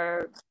go,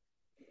 or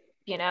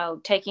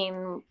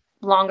taking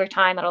longer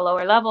time at a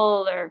lower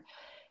level,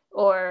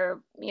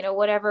 or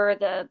whatever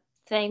the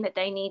thing that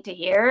they need to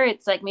hear.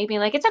 It's like me being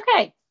like, it's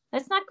okay,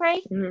 that's not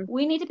great,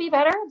 we need to be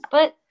better,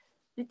 but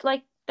it's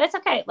like, that's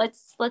okay,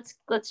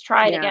 let's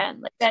try it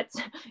again. Like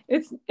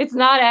it's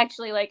not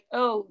actually like,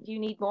 oh, you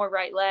need more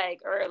right leg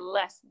or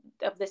less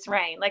of this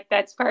rein. Like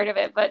that's part of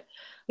it, but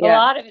a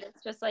lot of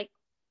it's just like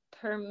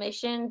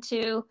permission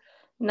to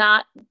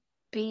not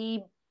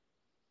be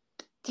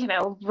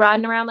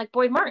running around like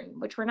Boyd Martin,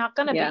 which we're not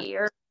gonna be,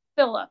 or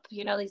Phillip,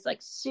 these like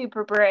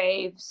super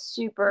brave,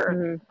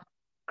 super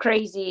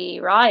crazy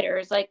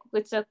riders. Like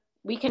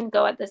we can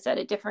go at this at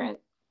a different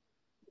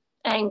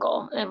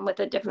angle and with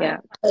a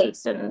different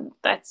pace, and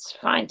that's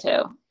fine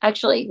too.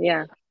 Actually,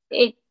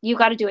 you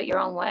got to do it your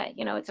own way.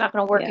 It's not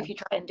going to work if you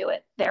try and do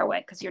it their way,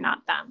 because you're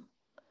not them.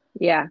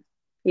 100%.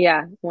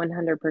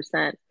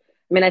 I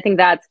mean, I think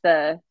that's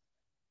that.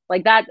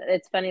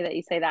 It's funny that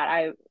you say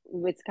that.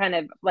 It's kind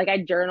of like,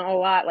 I journal a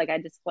lot. Like I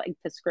just like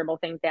to scribble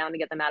things down to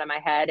get them out of my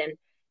head. And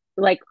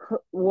like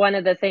one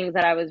of the things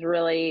that I was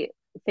really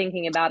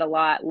thinking about a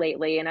lot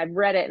lately, and I've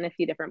read it in a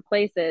few different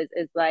places,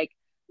 is like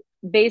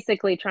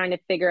basically trying to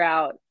figure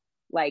out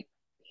like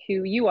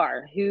who you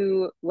are,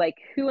 who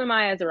am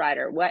I as a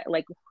rider?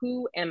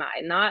 Who am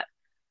I? Not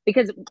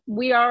because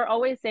we are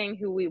always saying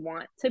who we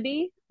want to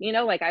be,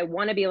 like I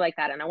want to be like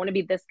that, and I want to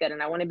be this good,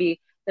 and I want to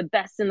be the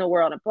best in the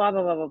world, and blah,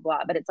 blah, blah, blah,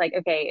 blah. But it's like,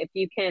 okay, if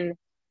you can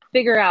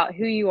figure out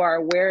who you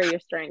are, where are your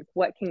strengths,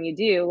 what can you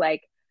do?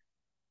 Like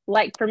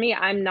for me,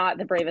 I'm not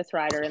the bravest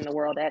rider in the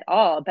world at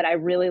all, but I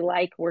really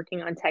like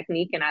working on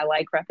technique, and I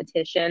like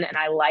repetition, and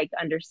I like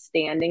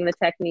understanding the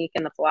technique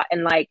and the fly.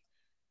 And like,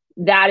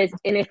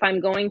 and if I'm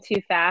going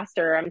too fast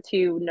or I'm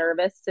too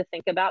nervous to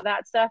think about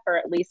that stuff, or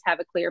at least have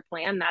a clear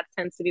plan, that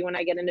tends to be when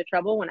I get into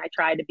trouble, when I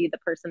try to be the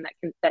person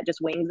that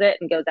just wings it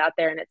and goes out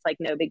there and it's like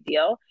no big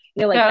deal.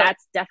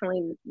 That's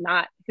definitely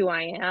not who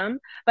I am,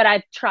 but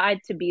I've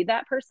tried to be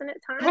that person at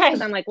times,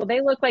 because I'm like, well,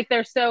 they look like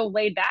they're so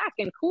laid back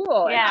and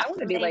cool, and I want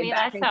to be laid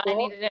back and cool. I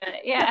need to do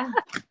it. Yeah.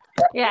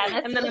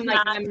 That's and then I'm like,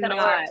 I'm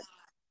not.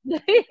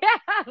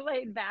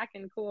 Laid back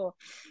and cool.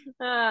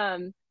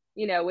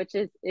 Which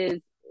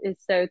is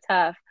so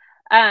tough.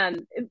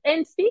 And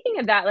speaking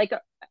of that, like,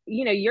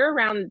 you're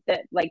around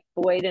that, like,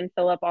 Boyd and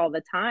Philip all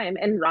the time,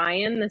 and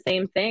Ryan, the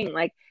same thing.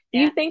 Like, do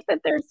you think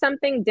that there's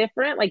something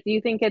different? Like, do you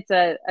think it's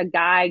a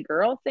guy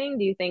girl thing?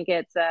 Do you think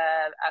it's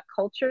a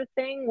culture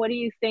thing? What do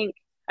you think?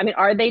 I mean,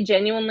 are they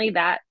genuinely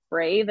that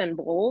brave and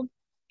bold?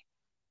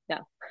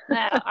 No,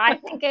 I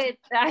think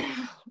it's.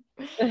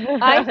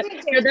 I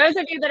think for those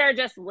of you that are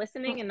just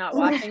listening and not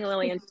watching,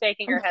 Lillian's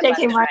shaking her head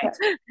left and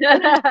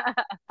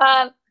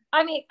right.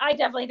 I mean, I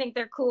definitely think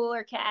they're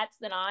cooler cats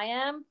than I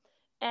am,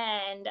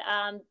 and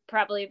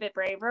probably a bit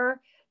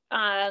braver.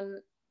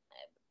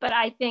 But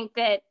I think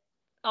that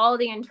all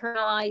the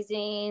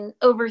internalizing,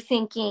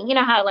 overthinking, you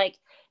know how, like,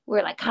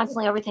 we're like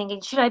constantly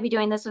overthinking, should I be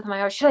doing this with my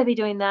horse? Should I be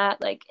doing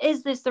that? Like,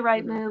 is this the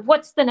right move?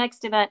 What's the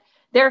next event?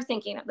 They're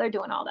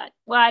doing all that.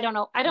 Well, I don't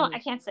know. I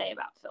can't say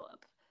about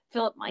Philip.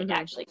 Philip might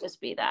actually just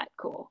be that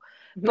cool.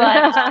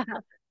 But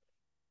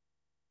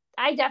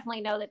I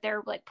definitely know that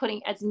they're, like,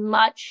 putting as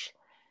much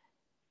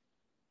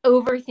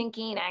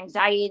overthinking,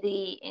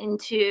 anxiety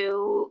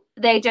into,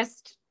 it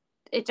just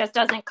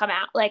doesn't come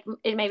out. Like,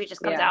 it maybe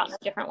just comes out in a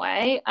different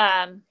way.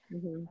 I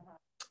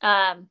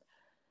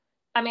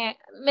mean,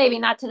 maybe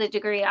not to the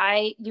degree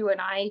you and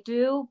I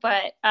do,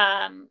 but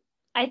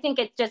I think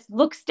it just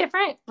looks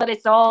different, but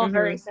it's all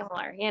very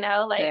similar,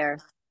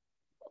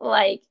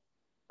 like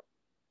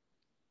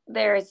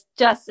there's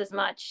just as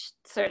much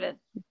sort of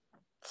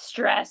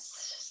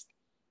stress,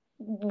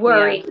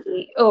 worry,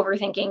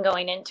 overthinking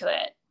going into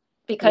it,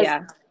 because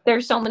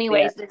there's so many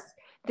ways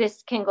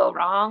this can go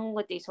wrong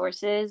with these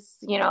horses,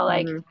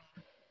 like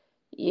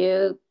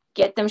you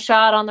get them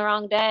shot on the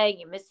wrong day,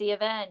 you miss the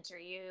event, or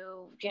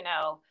you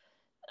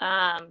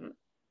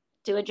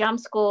do a jump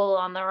school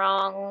on the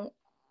wrong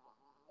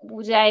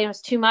day, it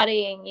was too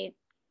muddy, and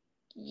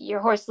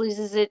your horse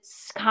loses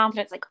its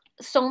confidence. Like,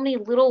 so many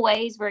little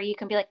ways where you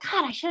can be like,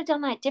 God, I should have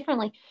done that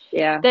differently.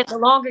 Yeah. That the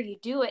longer you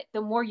do it, the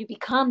more you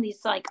become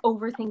these, like,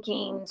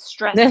 overthinking,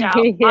 stressed out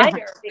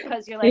rider,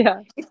 because you're like,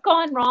 it's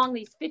gone wrong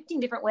these 15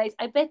 different ways.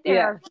 I bet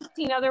there are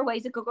 15 other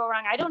ways it could go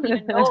wrong I don't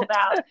even know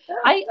about.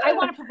 I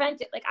want to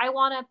prevent it. Like, I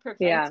want to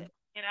prevent it.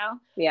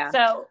 Yeah.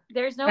 So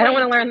there's no. I don't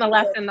want to learn the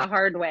lesson the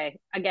hard way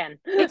again.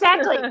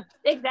 Exactly.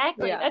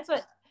 Yeah. That's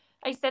what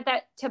I said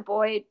that to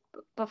Boyd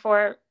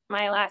before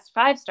my last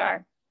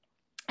 5-star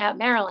at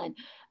Maryland.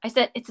 I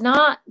said, it's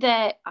not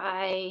that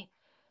I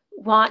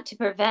want to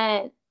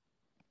prevent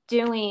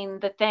doing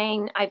the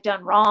thing I've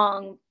done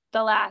wrong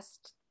the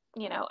last,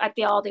 at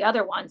all the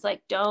other ones.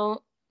 Like,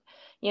 don't,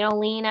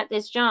 lean at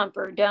this jump,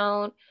 or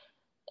don't,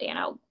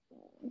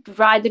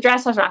 ride the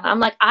dressage wrong. I'm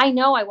like, I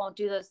know I won't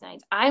do those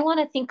things. I want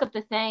to think of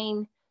the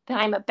thing that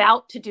I'm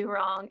about to do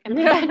wrong, and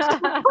what am I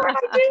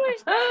doing?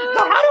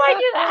 How do I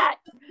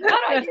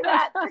do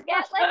that?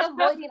 Forget, like,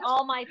 avoiding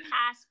all my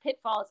past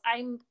pitfalls.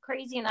 I'm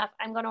crazy enough.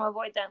 I'm going to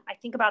avoid them. I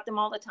think about them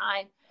all the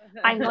time.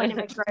 I'm going to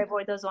make sure I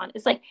avoid those ones.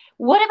 It's like,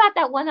 what about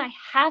that one I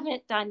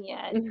haven't done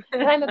yet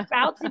that I'm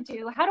about to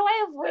do? How do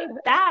I avoid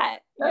that?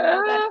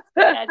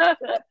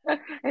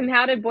 And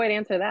how did Boyd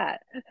answer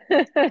that?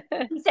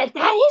 He said,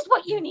 that is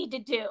what you need to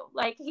do.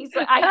 Like, he's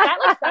like, that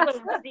was stuck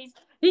with him.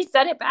 He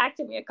said it back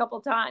to me a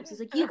couple times. He's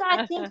like, you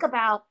gotta think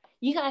about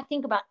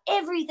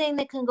everything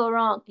that can go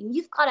wrong, and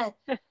you've gotta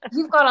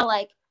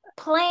like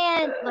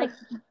plan, like,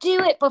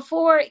 do it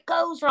before it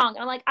goes wrong. And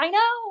I'm like, I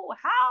know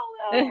how.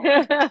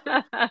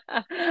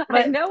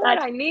 I know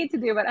what I need to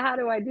do, but how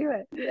do I do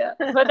it? Yeah.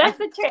 But that's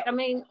the trick. I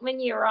mean, when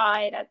you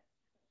ride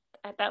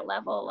at that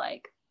level,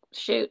 like,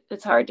 shoot,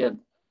 it's hard to.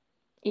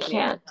 You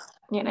can't.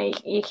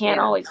 You can't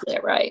always get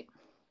it right.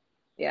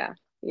 Yeah.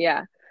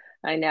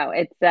 I know.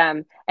 It's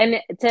and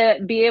to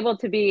be able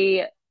to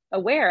be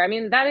aware, I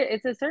mean, that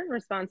it's a certain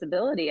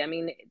responsibility. I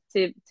mean,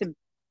 to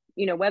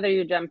whether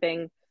you're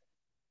jumping,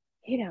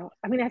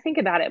 I mean, I think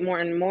about it more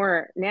and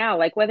more now,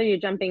 like, whether you're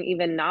jumping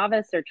even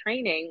novice or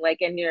training, like,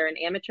 and you're an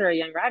amateur or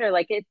young rider,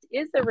 like, it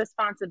is a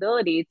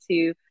responsibility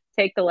to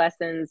take the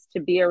lessons,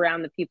 to be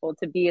around the people,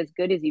 to be as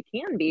good as you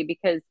can be,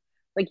 because,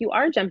 like, you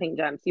are jumping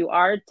jumps, you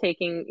are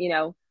taking,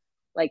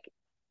 like,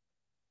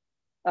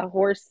 a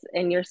horse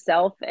and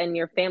yourself and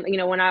your family.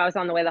 When I was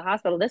on the way to the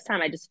hospital this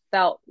time, I just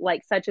felt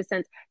like such a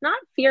sense, not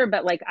fear,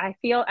 but like, I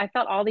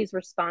felt all these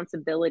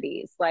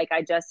responsibilities. Like,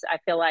 I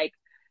feel like,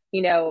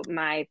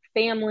 my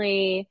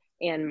family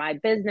and my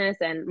business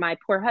and my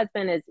poor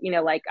husband is,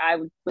 like, I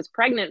was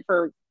pregnant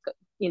for,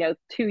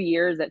 2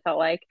 years, it felt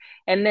like.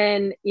 And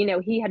then,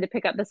 he had to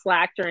pick up the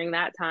slack during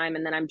that time.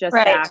 And then I'm just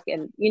back,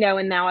 and,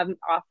 and now I'm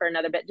off for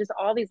another bit, just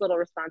all these little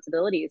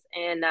responsibilities.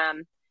 And,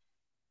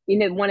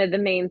 one of the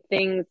main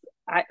things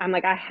I'm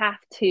like, I have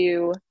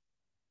to,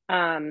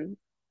 um,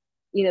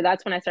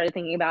 that's when I started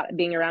thinking about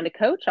being around a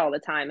coach all the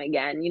time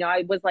again.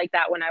 I was like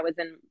that when I was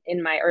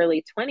in my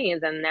early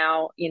 20s, and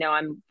now,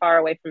 I'm far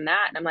away from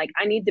that. And I'm like,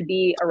 I need to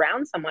be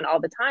around someone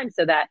all the time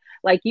so that,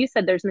 like you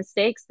said, there's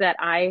mistakes that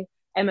I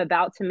am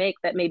about to make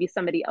that maybe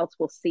somebody else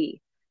will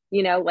see.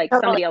 Like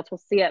Totally. somebody else will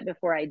see it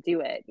before I do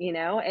it,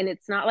 and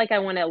it's not like I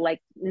want to like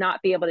not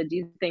be able to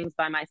do things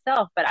by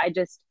myself, but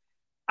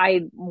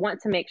I want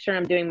to make sure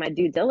I'm doing my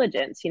due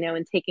diligence,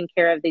 and taking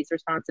care of these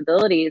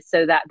responsibilities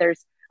so that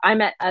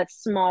I'm at a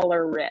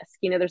smaller risk.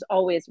 There's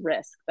always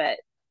risk, but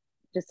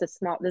just a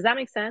small, does that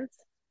make sense?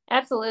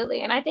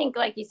 Absolutely. And I think,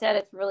 like you said,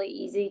 it's really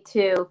easy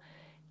to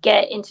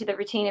get into the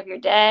routine of your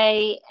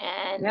day,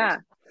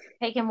 and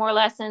taking more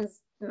lessons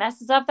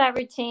messes up that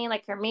routine.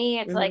 Like for me,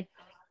 it's like,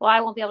 well,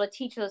 I won't be able to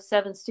teach those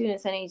 7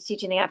 students I need to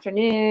teach in the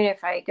afternoon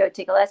if I go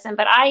take a lesson.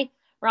 But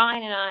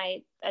Ryan and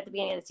I, at the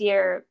beginning of this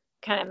year,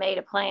 kind of made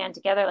a plan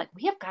together. Like,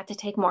 we have got to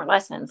take more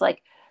lessons.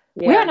 Like,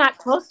 we are not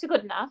close to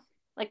good enough,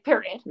 like,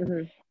 period.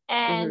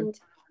 And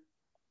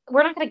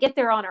we're not going to get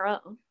there on our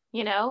own,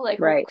 like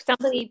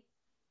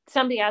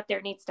somebody out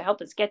there needs to help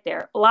us get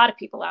there. A lot of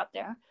people out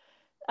there.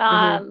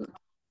 And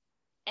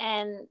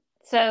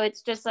so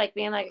it's just like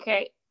being like,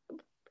 okay,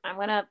 I'm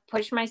going to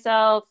push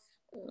myself,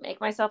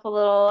 make myself a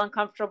little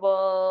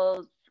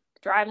uncomfortable,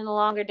 driving the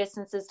longer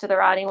distances to the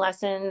riding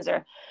lessons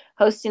or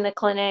hosting the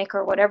clinic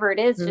or whatever it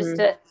is, just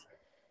to,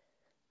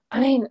 I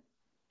mean,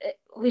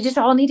 we just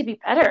all need to be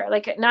better.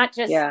 Like, not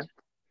just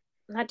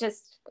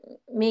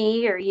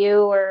me or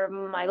you or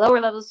my lower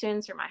level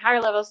students or my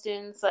higher level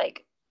students.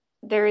 Like,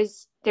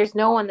 there's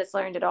no one that's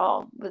learned it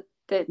all with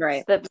the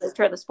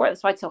nature of the sport.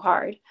 That's why it's so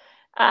hard.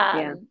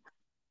 And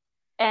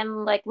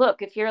like,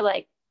 look, if you're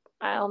like,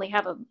 I only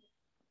have a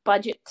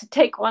budget to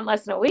take 1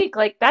 lesson a week,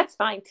 like, that's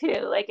fine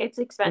too. Like, it's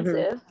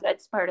expensive.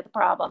 That's part of the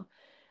problem.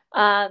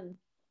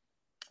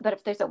 But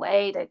if there's a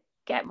way to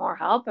get more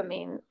help, I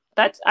mean,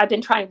 I've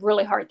been trying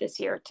really hard this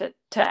year to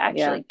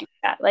actually do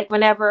that. Like,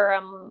 whenever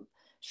I'm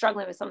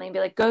struggling with something, be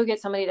like, go get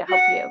somebody to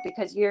help you,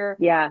 because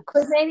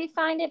could maybe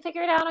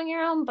figure it out on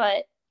your own,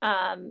 but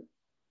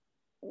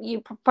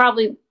you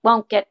probably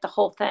won't get the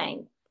whole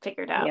thing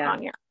figured out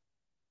on your own.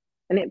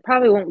 And it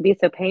probably won't be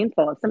so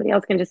painful if somebody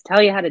else can just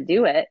tell you how to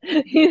do it.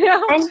 And you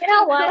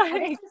know what?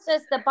 This is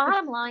just the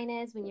bottom line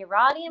is, when you're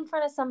riding in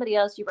front of somebody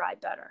else, you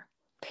ride better,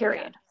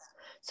 period.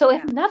 So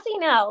if nothing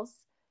else,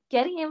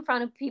 getting in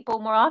front of people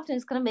more often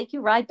is going to make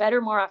you ride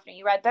better more often.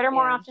 You ride better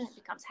more often. It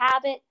becomes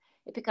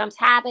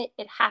habit.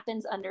 It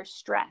happens under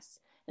stress.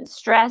 And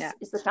stress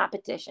is the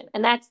competition.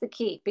 And that's the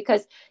key,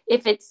 because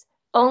if it's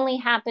only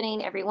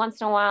happening every once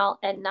in a while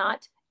and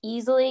not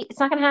easily, it's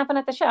not going to happen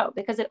at the show,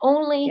 because it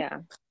only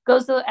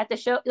goes at the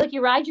show. Like,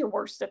 you ride your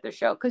worst at the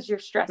show because you're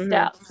stressed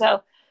out.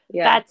 So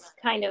that's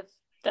kind of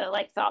the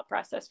like thought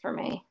process for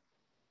me.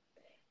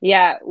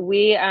 Yeah.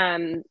 We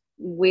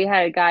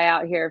had a guy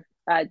out here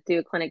do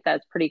a clinic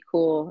that's pretty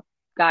cool,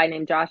 guy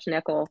named Josh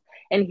Nickel.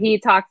 And he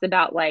talks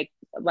about like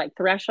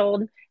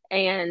threshold.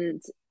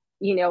 And,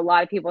 a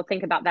lot of people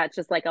think about that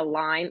just like a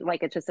line,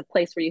 like it's just a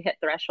place where you hit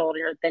threshold,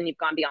 or then you've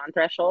gone beyond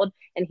threshold.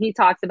 And he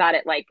talks about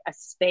it like a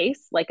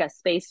space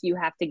you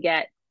have to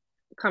get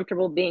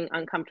comfortable being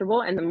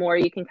uncomfortable. And the more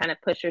you can kind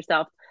of push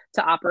yourself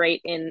to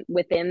operate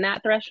within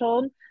that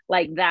threshold,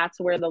 like, that's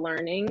where the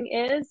learning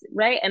is,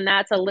 right? And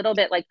that's a little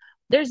bit like,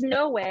 there's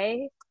no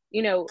way,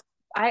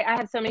 I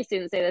have so many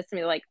students say this to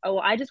me, like, oh,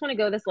 I just want to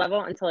go this level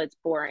until it's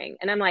boring.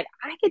 And I'm like,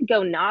 I could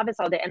go novice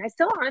all day, and I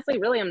still honestly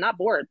really am not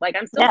bored. Like,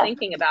 I'm still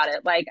thinking about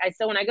it. Like,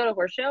 when I go to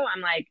horse show,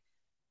 I'm like,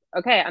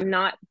 okay, I'm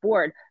not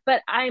bored,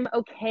 but I'm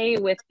okay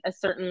with a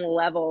certain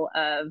level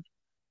of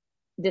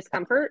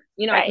discomfort.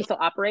 I can still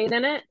operate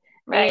in it.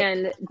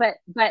 And but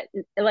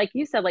like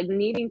you said, like,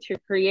 needing to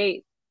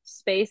create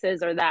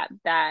spaces, or that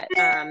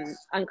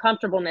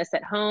uncomfortableness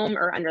at home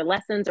or under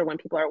lessons or when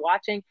people are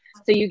watching,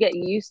 so you get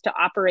used to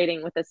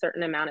operating with a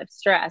certain amount of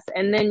stress,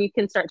 and then you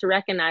can start to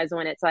recognize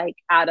when it's like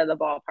out of the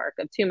ballpark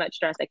of too much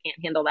stress. I can't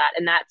handle that.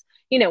 And that's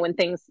when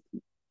things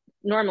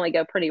normally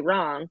go pretty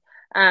wrong.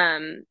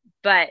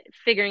 But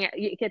figuring out,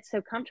 you get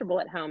so comfortable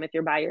at home if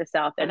you're by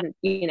yourself, and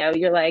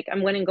you're like,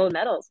 I'm winning gold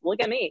medals,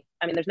 look at me.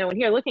 I mean, there's no one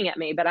here looking at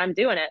me, but I'm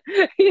doing it.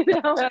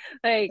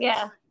 Like,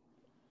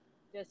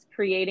 just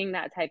creating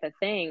that type of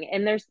thing.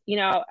 And there's,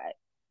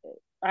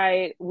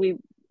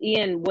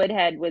 Ian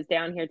Woodhead was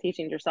down here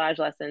teaching dressage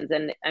lessons,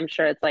 and I'm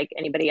sure it's like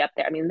anybody up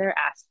there. I mean, they're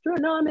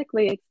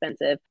astronomically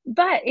expensive,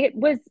 but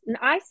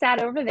I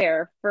sat over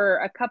there for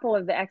a couple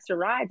of the extra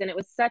rides, and it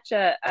was such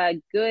a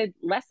good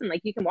lesson.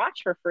 Like, you can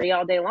watch for free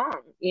all day long,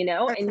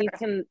 and you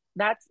can,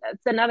 that's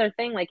another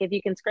thing. Like, if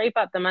you can scrape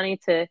up the money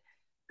to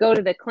go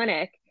to the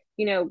clinic,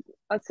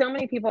 so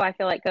many people I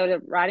feel like go to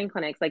riding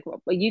clinics. Like,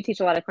 well, you teach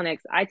a lot of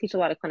clinics, I teach a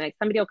lot of clinics.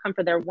 Somebody will come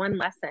for their one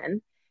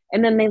lesson,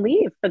 and then they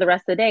leave for the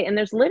rest of the day. And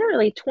there's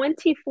literally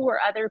 24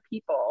 other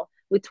people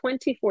with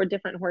 24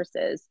 different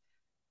horses.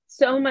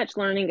 So much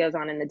learning goes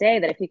on in the day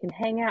that if you can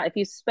hang out, if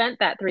you spent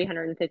that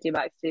 $350 to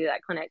do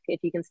that clinic, if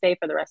you can stay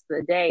for the rest of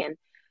the day and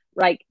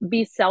like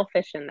be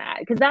selfish in that,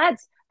 because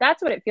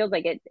that's what it feels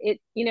like.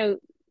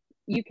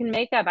 You can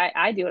make up,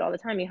 I do it all the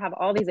time. You have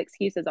all these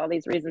excuses, all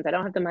these reasons. I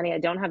don't have the money. I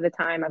don't have the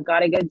time. I've got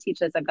to go teach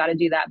this. I've got to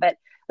do that. But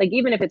like,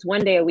 even if it's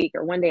one day a week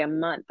or one day a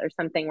month or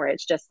something where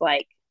it's just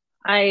like,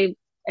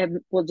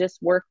 will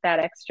just work that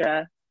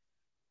extra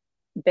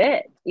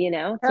bit,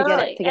 to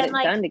Totally. get And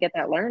it done, to get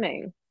that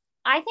learning.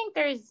 I think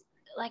there's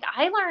like,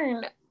 I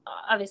learn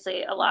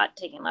obviously a lot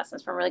taking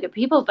lessons from really good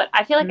people, but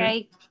I feel like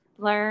I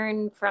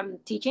learn from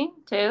teaching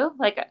too.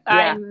 Like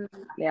I'm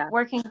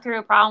working through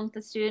a problem with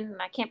a student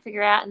and I can't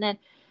figure out, and then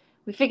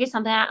we figure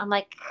something out. I'm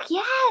like,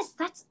 yes,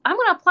 I'm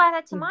going to apply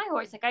that to my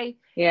horse. Like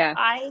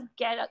I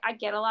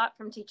get a lot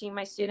from teaching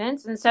my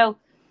students. And so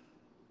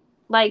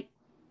like,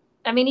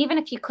 I mean, even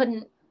if you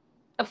couldn't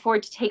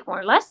afford to take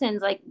more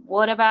lessons, like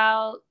what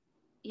about,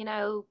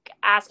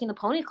 asking the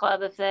pony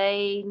club if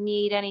they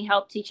need any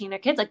help teaching their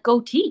kids, like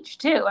go teach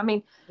too. I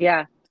mean,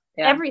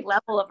 every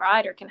level of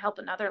rider can help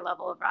another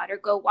level of rider.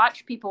 Go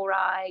watch people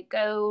ride,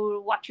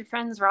 go watch your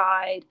friends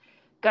ride,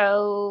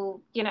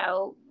 go,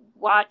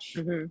 watch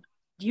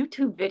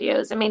YouTube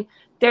videos. I mean,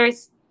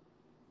 there's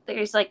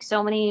like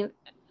so many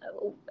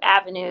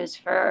avenues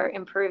for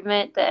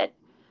improvement that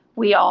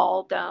we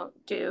all don't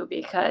do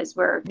because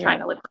we're trying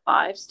to live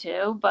our lives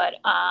too. But,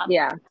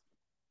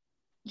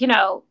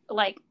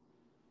 like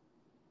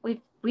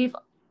we've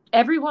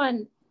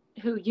everyone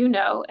who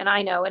and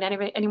I know,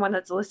 and anyone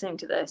that's listening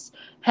to this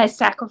has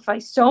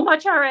sacrificed so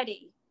much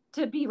already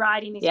to be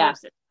riding these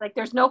horses. Like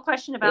there's no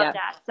question about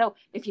that. So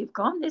if you've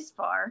gone this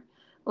far,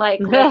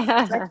 like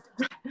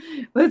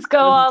let's go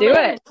all in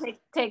and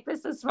take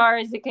this as far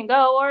as it can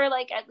go, or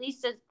like at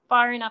least as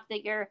far enough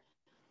that you're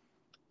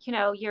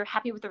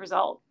happy with the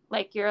result.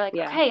 Like you're like,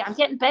 okay, I'm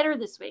getting better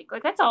this week.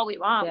 Like that's all we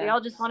want. We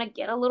all just want to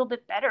get a little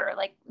bit better.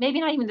 Like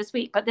maybe not even this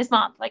week, but this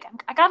month. Like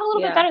I got a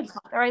little bit better this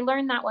month, or I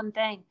learned that one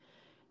thing.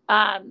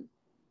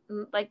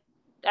 Like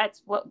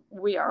that's what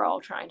we are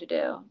all trying to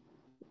do.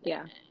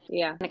 Yeah.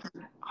 And it's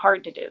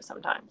hard to do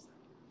sometimes.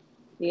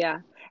 Yeah.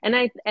 And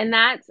I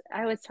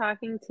was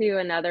talking to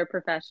another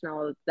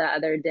professional the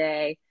other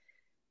day,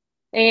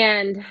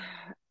 and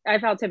I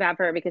felt so bad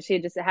for her because she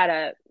just had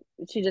a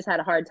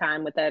hard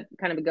time with a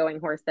kind of a going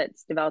horse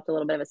that's developed a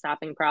little bit of a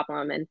stopping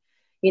problem. And,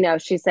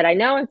 she said, I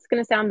know it's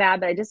going to sound bad,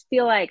 but I just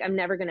feel like I'm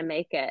never going to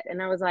make it.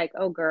 And I was like,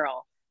 oh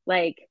girl,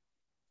 like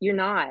you're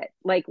not.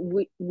 Like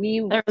we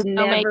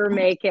never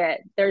make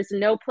it. There's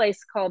no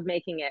place called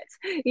making it.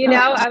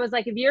 I was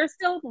like, if you're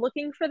still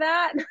looking for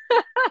that,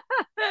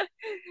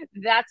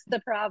 that's the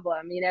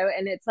problem,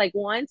 and it's like,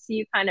 once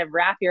you kind of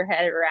wrap your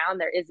head around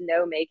there is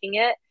no making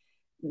it,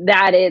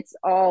 that it's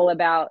all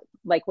about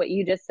like what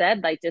you just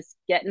said, like just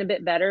getting a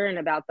bit better and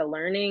about the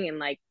learning and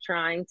like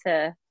trying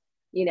to,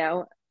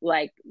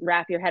 like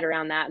wrap your head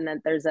around that. And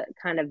then there's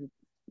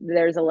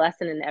a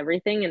lesson in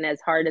everything. And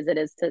as hard as it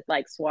is to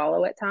like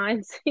swallow at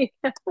times,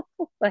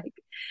 like,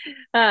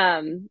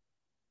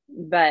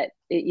 but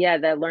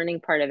the learning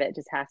part of it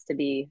just has to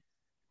be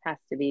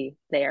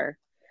there.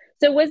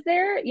 So was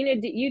there,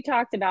 you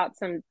talked about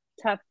some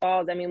tough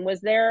falls. I mean,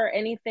 was there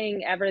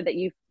anything ever that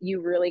you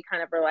really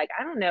kind of were like,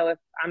 I don't know if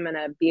I'm going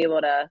to be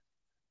able to,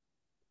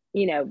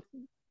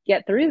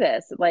 get through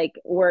this, like,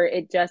 or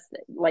it just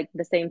like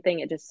the same thing,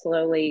 it just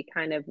slowly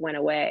kind of went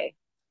away?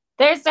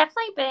 There's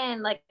definitely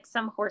been like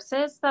some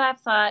horses that I've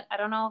thought, I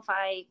don't know if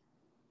I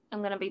am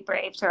going to be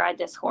brave to ride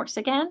this horse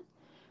again.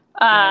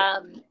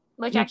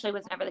 Which actually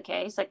was never the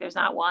case. Like there's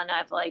not one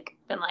I've like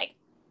been like,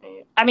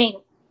 I mean,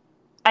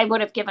 I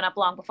would have given up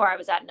long before I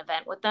was at an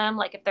event with them.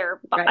 Like if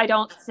they're, I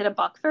don't sit a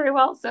buck very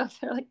well. So if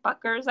they're like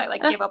buckers, I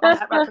like give up on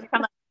that buck.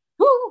 I'm like,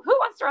 who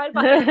wants to ride a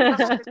buck?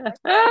 Which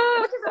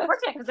is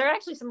unfortunate because there are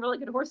actually some really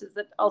good horses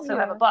that also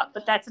have a buck,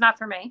 but that's not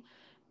for me.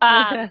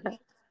 But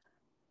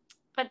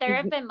there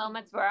have been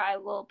moments where I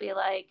will be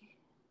like,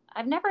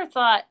 I've never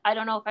thought, I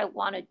don't know if I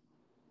want to.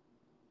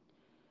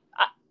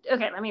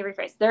 Okay, let me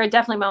rephrase. There are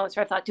definitely moments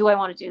where I thought, do I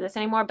want to do this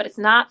anymore? But it's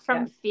not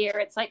from fear.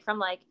 It's like from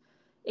like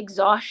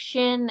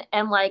exhaustion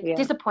and like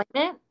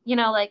disappointment,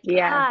 like,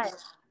 God,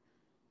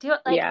 do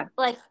it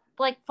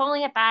like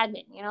falling at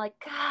badminton, like,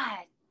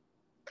 God,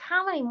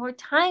 how many more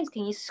times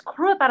can you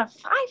screw up at a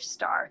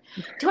 5-star?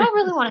 Do I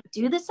really want to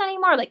do this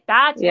anymore? Like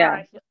that's where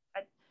I feel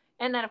like,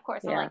 and then of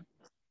course I'm like,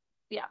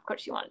 of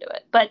course you want to do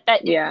it. But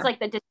that it's like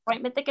the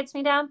disappointment that gets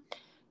me down.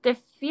 The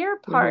fear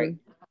part,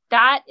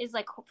 that is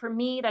like, for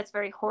me, that's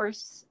very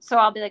horse. So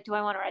I'll be like, do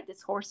I want to ride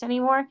this horse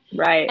anymore?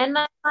 Right. And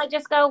then I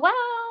just go, well,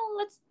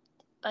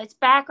 let's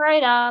back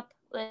right up.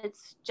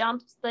 Let's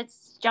jump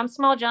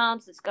small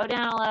jumps. Let's go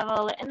down a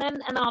level. And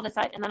then I'll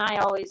decide. And then I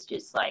always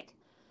just like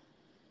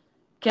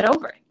get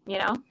over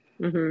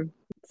it,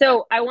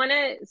 So I want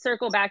to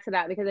circle back to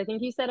that because I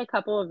think you said a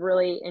couple of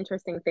really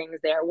interesting things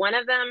there. One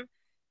of them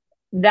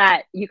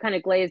that you kind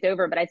of glazed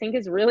over, but I think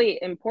is really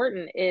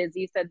important, is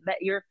you said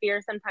that your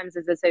fear sometimes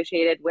is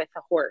associated with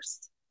a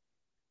horse.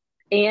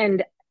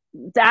 And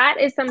that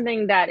is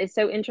something that is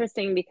so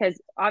interesting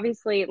because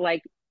obviously,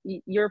 like,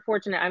 you're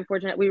fortunate, I'm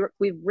fortunate.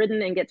 We've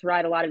ridden and get to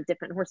ride a lot of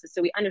different horses.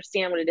 So we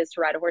understand what it is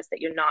to ride a horse that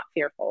you're not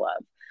fearful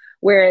of.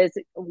 Whereas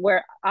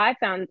where I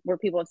found where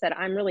people have said,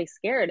 I'm really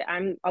scared.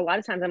 A lot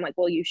of times I'm like,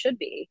 well, you should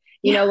be,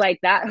 you know, like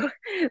that,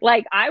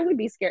 like I would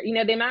be scared, you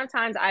know, the amount of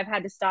times I've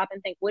had to stop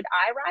and think, would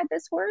I ride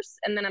this horse?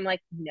 And then I'm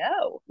like,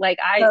 no, like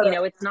you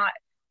know, it's not,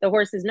 the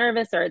horse is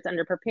nervous or it's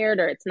underprepared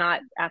or it's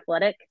not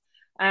athletic.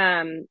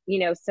 You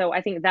know, so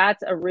I think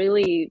that's a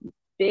really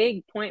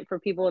big point for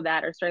people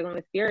that are struggling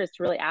with fear, is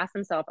to really ask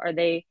themselves, are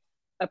they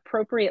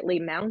appropriately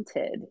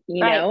mounted,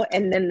 you know?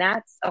 And then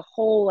that's a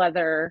whole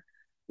other,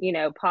 you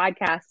know,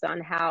 podcast on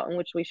how, in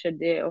which we should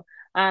do,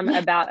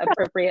 about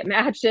appropriate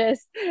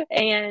matches.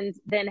 And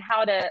then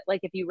how to,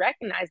 like, if you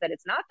recognize that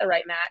it's not the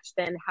right match,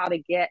 then how to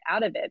get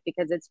out of it,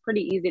 because it's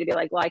pretty easy to be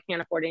like, well, I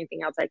can't afford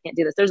anything else, I can't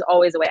do this. There's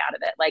always a way out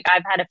of it. Like,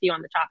 I've had a few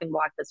on the chopping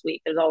block this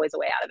week. There's always a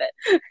way out of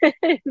it.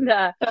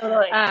 And,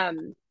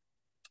 Totally.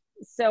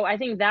 so I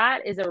think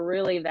that is a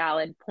really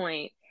valid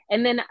point.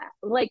 And then,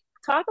 like,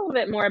 talk a little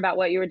bit more about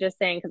what you were just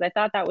saying, because I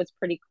thought that was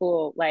pretty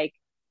cool. Like,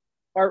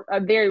 or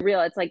very real.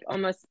 It's like,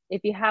 almost,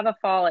 if you have a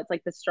fall, it's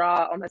like the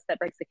straw almost that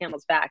breaks the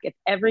camel's back if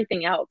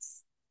everything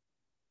else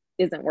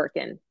isn't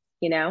working,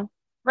 you know?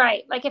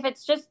 Right. Like, if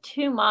it's just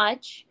too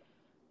much,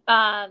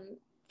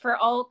 for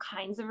all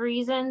kinds of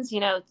reasons, you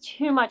know,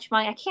 too much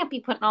money. I can't be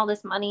putting all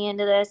this money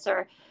into this,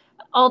 or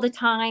all the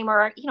time,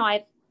 or, you know, I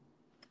have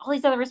all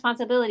these other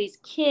responsibilities,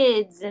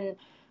 kids, and,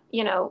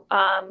 you know,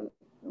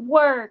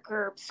 work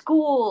or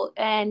school.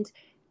 And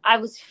I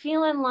was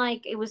feeling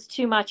like it was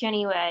too much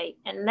anyway.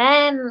 And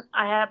then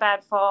I had a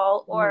bad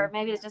fall, or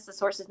maybe it's just the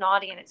horse is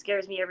naughty and it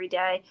scares me every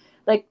day.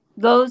 Like,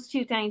 those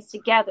two things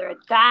together,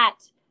 that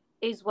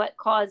is what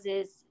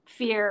causes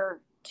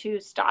fear to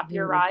stop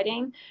your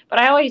riding. But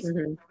I always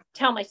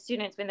tell my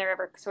students, when they're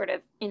ever sort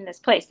of in this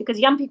place, because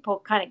young people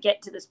kind of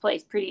get to this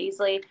place pretty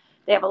easily.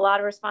 They have a lot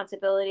of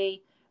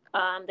responsibility.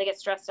 They get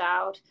stressed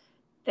out.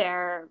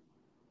 They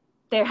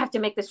have to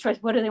make this choice.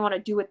 What do they want to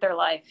do with their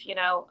life? You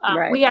know,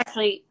 we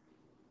actually,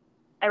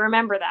 I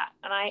remember that.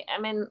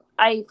 And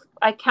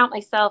I count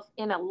myself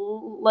in a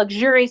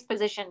luxurious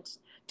position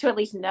to at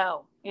least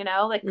know, you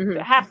know, like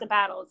half the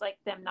battle is like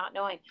them not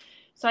knowing.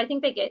 So I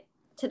think they get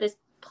to this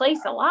place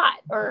a lot,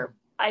 or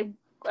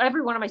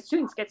every one of my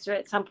students gets to it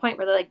at some point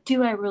where they're like,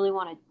 do I really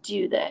want to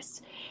do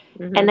this?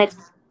 And that's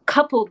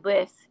coupled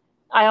with,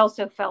 I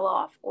also fell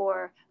off,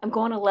 or I'm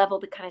going to a level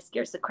that kind of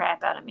scares the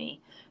crap out of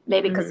me,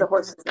 maybe because the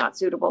horse is not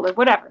suitable or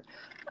whatever.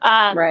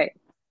 Right.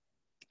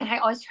 And I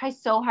always try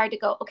so hard to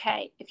go,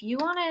 okay, if you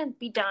want to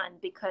be done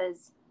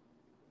because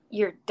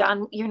you're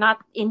done, you're not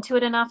into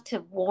it enough to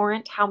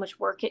warrant how much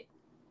work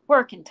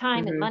and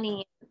time and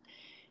money,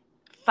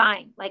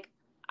 fine. Like,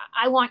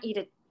 I want you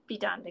to be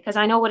done, because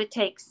I know what it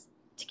takes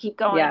to keep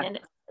going. And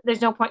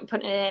there's no point in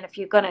putting it in if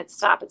you're going to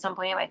stop at some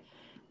point anyway.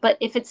 But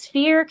if it's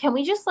fear, can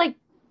we just like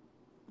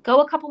go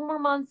a couple more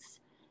months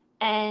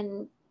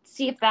and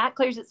see if that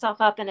clears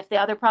itself up, and if the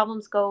other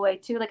problems go away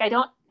too? Like, I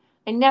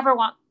never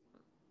want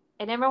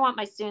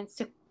my students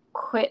to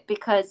quit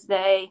because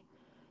they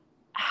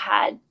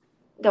had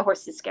the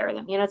horses scare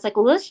them. You know, it's like,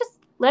 well,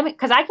 let me,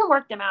 because I can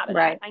work them out of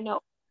that. I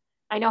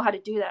know how to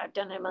do that. I've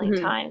done it a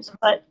million times.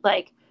 But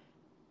like,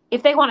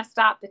 if they want to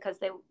stop because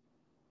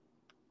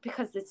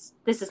this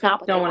is not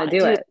what they want to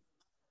do, it.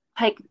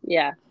 Like,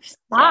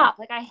 stop.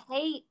 Like, I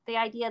hate the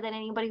idea that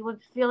anybody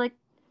would feel like,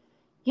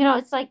 you know,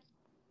 it's like,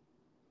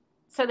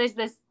 so there's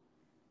this,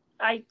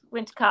 I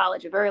went to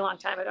college a very long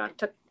time ago and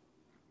took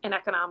an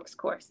economics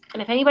course.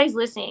 And if anybody's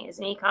listening is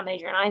an econ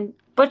major and I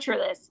butcher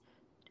this,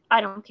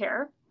 I don't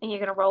care. And you're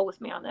going to roll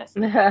with me on this.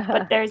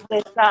 But there's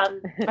this,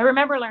 I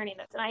remember learning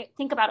this, and I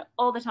think about it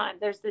all the time.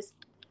 There's this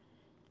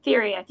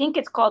theory, I think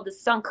it's called the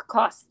sunk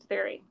cost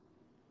theory.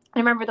 I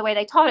remember the way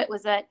they taught it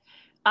was that,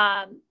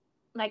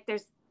 like,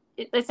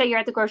 let's say you're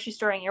at the grocery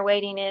store and you're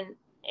waiting in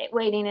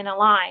a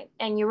line,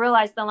 and you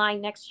realize the line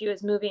next to you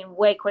is moving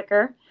way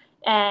quicker.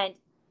 And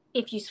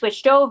if you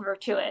switched over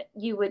to it,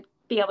 you would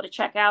be able to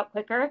check out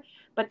quicker.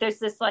 But there's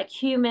this like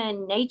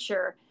human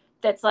nature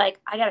that's like,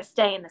 I got to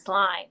stay in this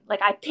line.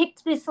 Like, I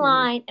picked this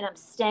line and I'm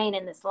staying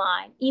in this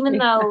line, even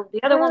though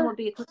the other one would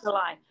be a quicker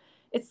line.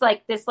 It's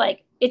like this,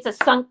 like, it's a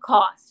sunk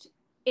cost.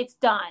 It's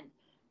done.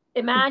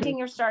 Imagine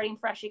you're starting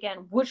fresh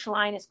again. Which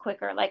line is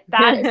quicker? Like,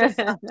 that is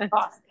a sunk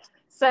cost.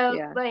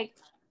 So like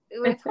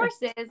with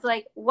horses,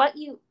 like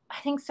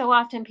I think so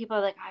often people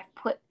are like, I've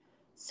put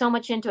so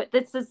much into it.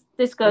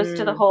 This goes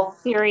to the whole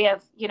theory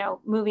of, you know,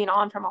 moving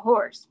on from a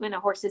horse when a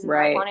horse isn't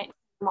right on it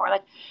anymore.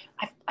 Like,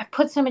 I've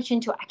put so much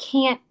into it. I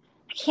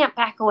can't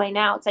back away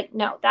now. It's like,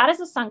 no, that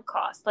is a sunk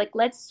cost. Like,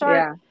 let's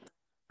start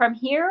from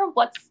here.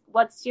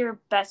 What's your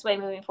best way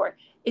moving forward?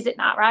 Is it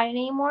not riding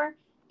anymore?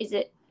 Is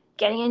it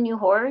getting a new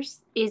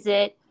horse? Is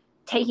it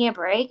taking a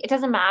break? It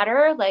doesn't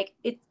matter. Like,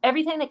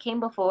 everything that came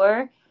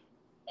before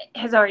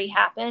has already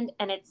happened,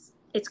 and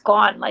it's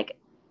gone. Like,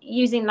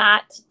 using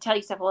that to tell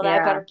yourself, well, I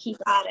better keep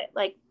at it.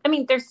 Like, I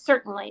mean, there's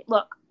certainly,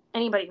 look,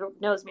 anybody who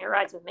knows me or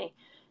rides with me,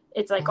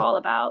 it's like all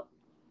about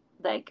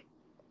like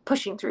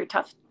pushing through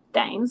tough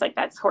things. Like,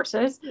 that's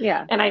horses.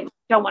 Yeah. And I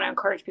don't want to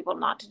encourage people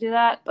not to do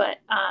that. But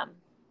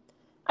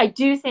I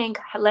do think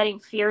letting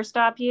fear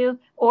stop you,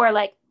 or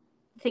like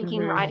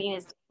thinking riding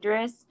is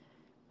dangerous,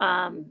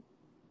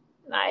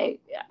 I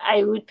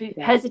would be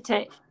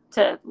hesitant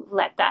to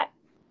let that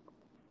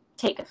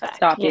take effect.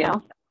 Stop you.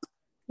 Know?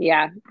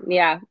 Yeah,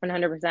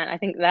 100%. I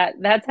think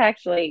that's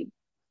actually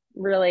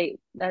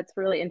that's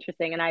really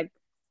interesting, and I'm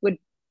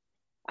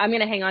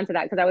going to hang on to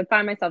that because I would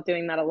find myself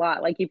doing that a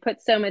lot. Like you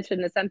put so much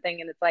into something,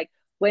 and it's like,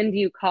 when do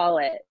you call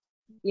it?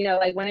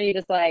 Like when are you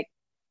just like,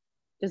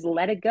 just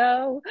let it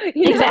go?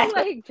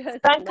 Exactly. Just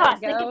think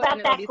about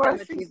that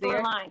grocery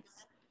store line.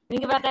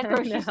 Think about that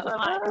grocery store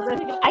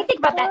line. I think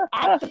about that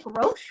at the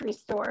grocery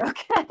store.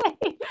 Okay.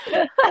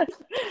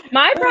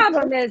 My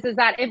problem is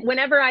that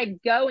whenever I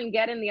go and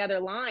get in the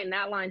other line,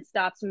 that line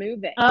stops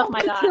moving. Oh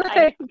my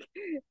God.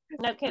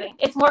 No kidding.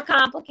 It's more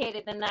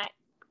complicated than that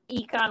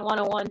Econ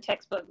 101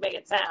 textbook make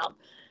it sound.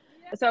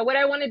 So what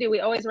I want to do, we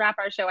always wrap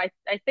our show. I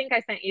think I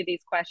sent you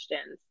these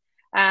questions.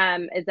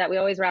 Is that we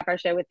always wrap our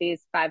show with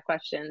these 5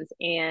 questions,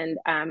 and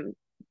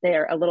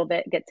they're a little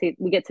bit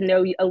we get to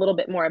know a little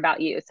bit more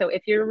about you. So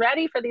if you're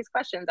ready for these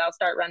questions, I'll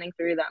start running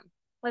through them.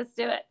 Let's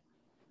do it.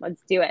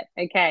 Let's do it.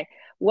 Okay.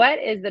 What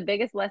is the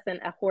biggest lesson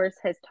a horse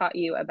has taught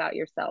you about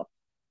yourself?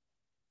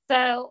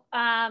 So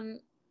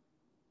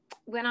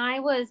when I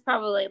was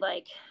probably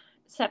like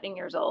 7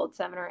 years old,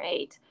 7 or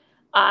 8,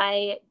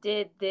 I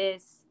did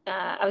this.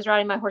 I was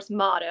riding my horse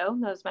Motto.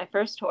 That was my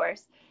first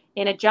horse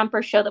in a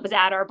jumper show that was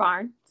at our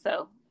barn.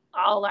 So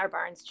all our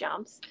barns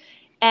jumps.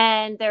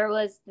 And there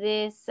was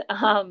this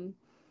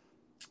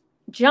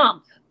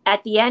jump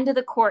at the end of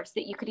the course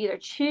that you could either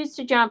choose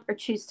to jump or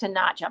choose to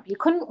not jump. You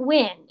couldn't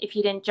win if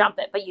you didn't jump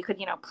it, but you could,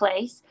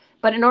 place.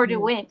 But in order to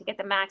win, to get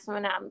the maximum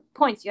amount of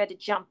points, you had to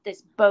jump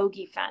this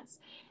bogey fence.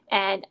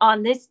 And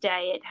on this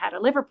day, it had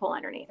a Liverpool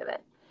underneath of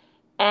it.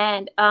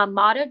 And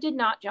Motto did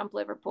not jump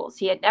Liverpools.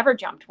 He had never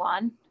jumped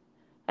one.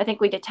 I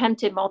think we'd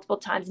attempted multiple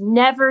times,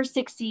 never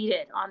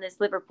succeeded on this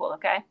Liverpool,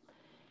 okay?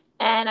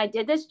 And I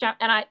did this jump,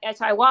 and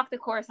so I walked the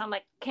course. I'm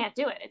like, can't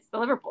do it. It's the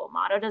Liverpool.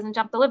 Motto doesn't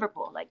jump the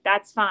Liverpool. Like,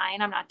 that's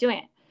fine. I'm not doing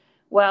it.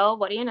 Well,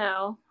 what do you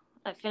know?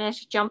 I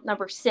finished jump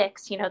number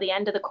 6, the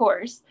end of the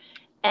course.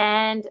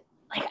 And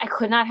like, I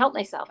could not help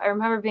myself. I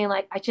remember being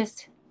like, I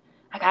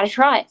got to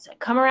try it. So I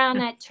come around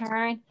that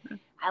turn.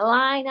 I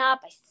line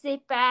up. I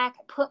sit back.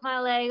 I put my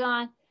leg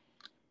on.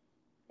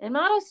 And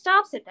Motto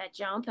stops at that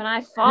jump, and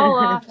I fall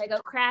off. I go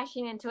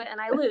crashing into it, and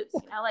I lose.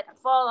 I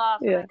fall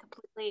off, and I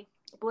completely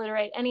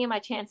obliterate any of my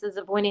chances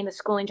of winning the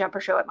schooling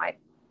jumper show at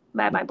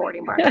my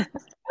boarding barn.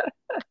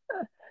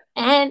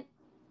 And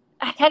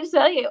I got to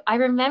tell you, I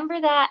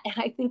remember that, and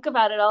I think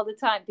about it all the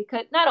time,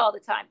 because not all the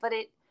time, but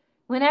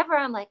whenever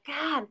I'm like,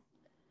 God,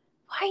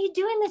 why are you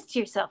doing this to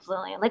yourself,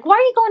 Lillian? Like, why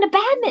are you going to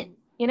badminton?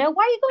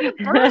 Why are you going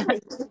to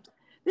Berkeley?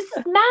 This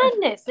is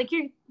madness. Like,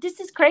 this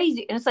is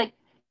crazy. And it's like,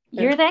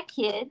 you're that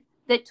kid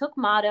that took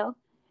Motto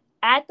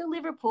at the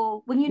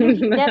Liverpool when you knew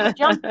he'd never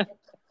jumped it,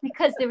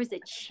 because there was a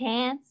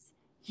chance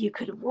you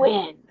could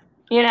win,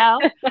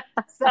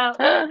 So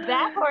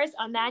that horse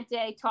on that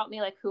day taught me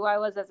like who I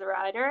was as a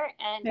rider.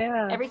 And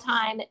every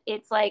time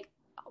it's like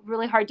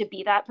really hard to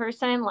be that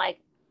person.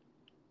 Like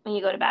when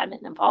you go to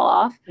badminton and fall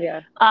off.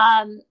 Yeah.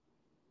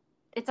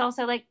 It's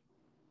also like,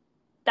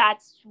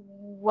 that's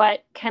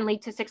what can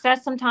lead to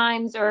success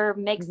sometimes, or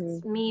makes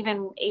me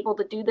even able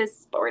to do this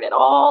sport at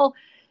all.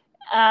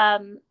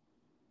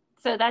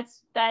 So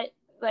that's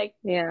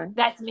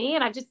me.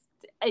 And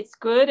it's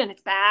good and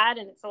it's bad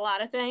and it's a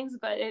lot of things,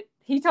 but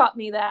he taught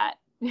me that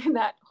in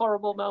that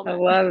horrible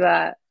moment.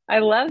 I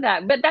love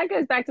that. But that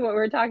goes back to what we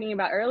were talking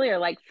about earlier,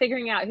 like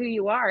figuring out who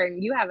you are,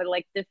 and you have a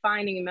like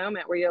defining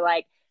moment where you're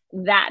like,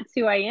 that's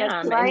who I am.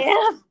 That's who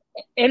I am.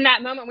 In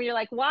that moment when you're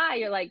like, why?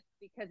 You're like,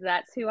 because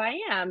that's who I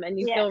am. And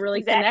you feel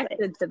really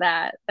connected to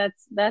that.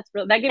 That's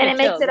real. That gives me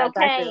chills. Makes it that's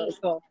okay really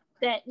cool.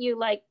 That you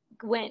like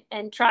went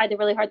and tried the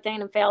really hard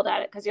thing and failed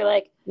at it, because you're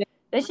like,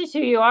 this is who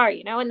you are,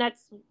 and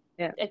that's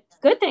a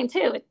good thing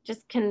too. It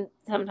just can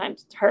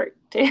sometimes hurt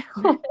too.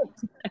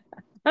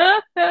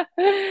 But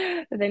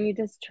then you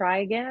just try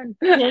again.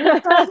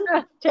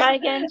 Try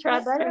again, try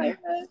better.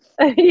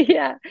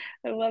 Yeah,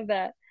 I love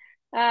that.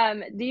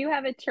 Do you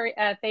have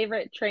a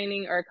favorite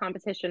training or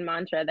competition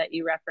mantra that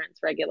you reference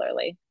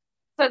regularly?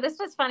 So this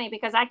was funny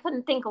because I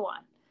couldn't think of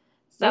one.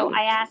 So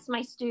I asked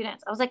my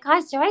students, I was like,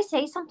 guys, do I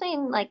say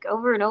something like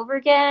over and over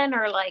again,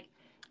 or like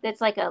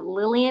that's like a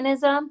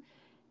Lillianism?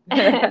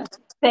 And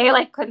they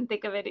like couldn't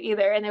think of it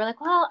either. And they were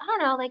like, well, I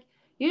don't know, like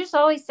you're just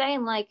always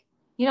saying like,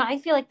 I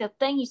feel like the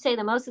thing you say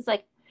the most is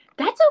like,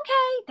 that's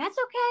okay,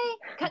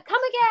 come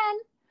again.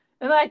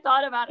 And I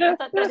thought about it. I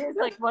thought that is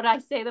like what I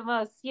say the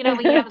most. When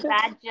you have a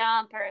bad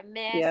jump or a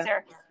miss,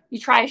 or you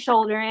try a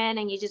shoulder in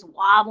and you just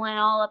wobbling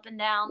all up and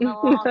down the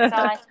long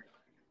side.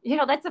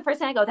 That's the first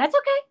thing I go, that's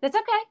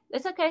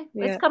okay.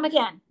 Let's come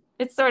again.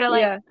 It's sort of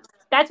like,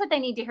 that's what they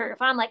need to hear.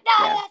 If I'm like,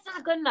 no, that's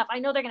not good enough, I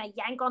know they're going to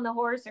yank on the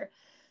horse or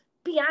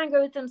be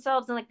angry with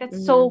themselves. And like,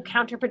 that's so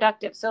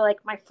counterproductive. So like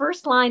my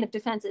first line of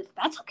defense is,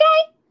 that's okay.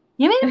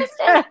 You made a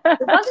mistake.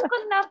 It wasn't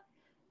good enough.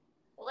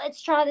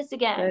 Let's try this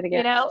again.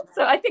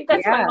 So I think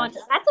that's my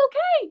mantra.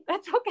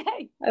 That's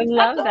okay. I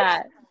love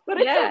that. But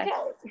it's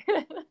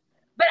okay.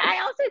 But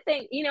I also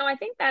think, I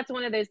think that's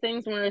one of those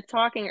things when we were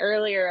talking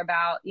earlier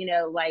about,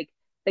 like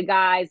the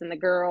guys and the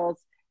girls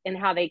and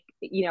how they,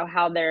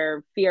 how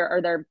their fear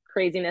or their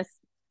craziness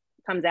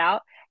comes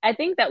out. I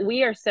think that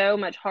we are so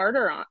much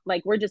harder on,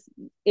 like,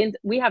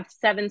 we have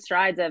 7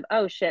 strides of,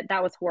 oh shit,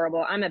 that was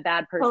horrible. I'm a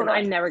bad person.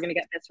 I'm never going to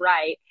get this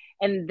right.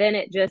 And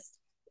then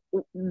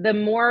the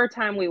more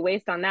time we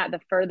waste on that, the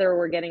further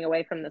we're getting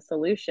away from the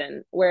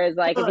solution. Whereas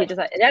like, if you just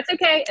like, that's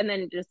okay. And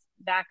then just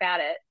back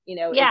at it,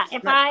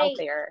 it's much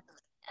healthier.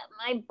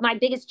 My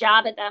biggest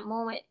job at that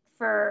moment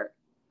for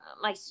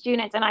my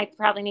students, and I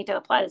probably need to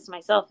apply this to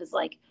myself, is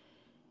like,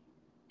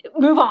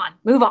 move on.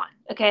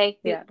 Okay.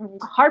 Yeah.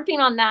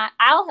 Harping on that.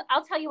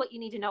 I'll tell you what you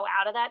need to know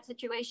out of that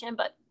situation,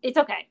 but it's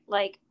okay.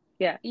 Like,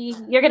 yeah,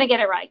 you're going to get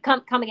it right.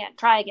 Come again,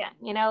 try again.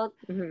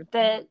 Mm-hmm.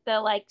 The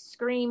like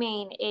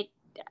screaming,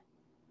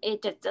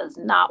 it just does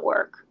not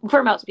work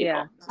for most people.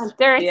 Yeah.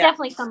 There are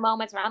definitely some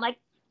moments where I'm like,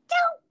 do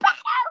better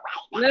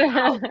right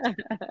now.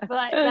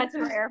 But that's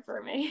rare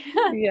for me.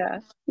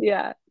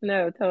 Yeah.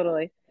 No,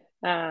 totally.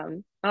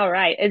 All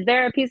right. Is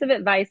there a piece of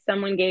advice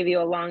someone gave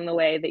you along the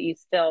way that you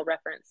still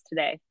reference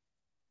today?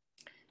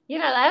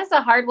 That was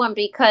a hard one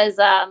because,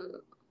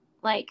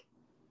 like,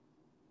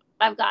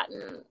 I've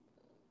gotten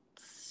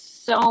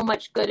so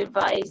much good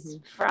advice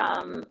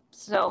from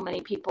so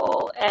many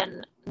people,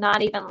 and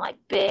not even like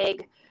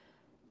big,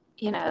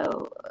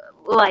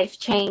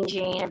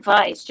 life-changing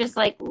advice, just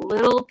like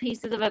little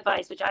pieces of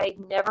advice, which I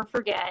never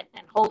forget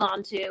and hold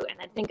on to, and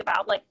then think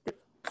about, like the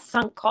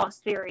sunk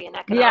cost theory in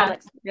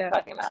economics we were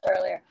talking about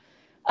earlier.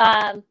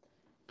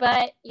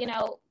 But,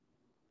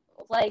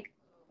 like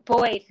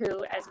Boyd,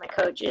 who as my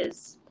coach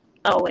is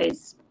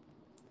always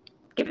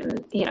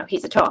giving,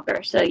 he's a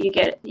talker. So you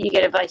get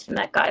advice from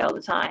that guy all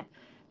the time.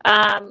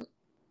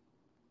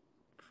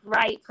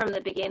 Right from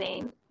the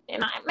beginning.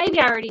 And maybe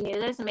I already knew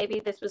this, and maybe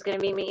this was going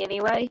to be me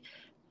anyway,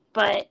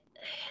 but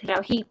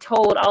he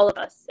told all of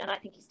us, and I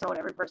think he's told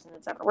every person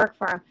that's ever worked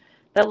for him,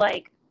 that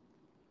like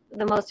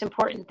the most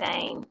important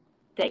thing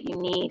that you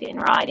need in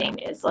riding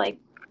is like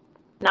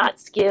not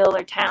skill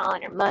or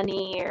talent or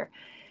money or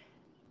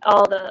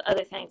all the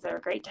other things that are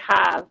great to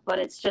have, but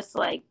it's just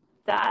like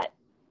that,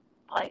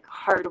 like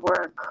hard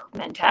work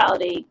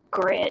mentality,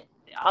 grit.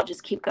 I'll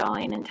just keep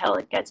going until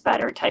it gets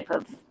better type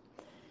of.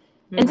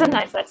 And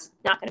sometimes that's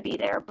not going to be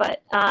there,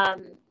 but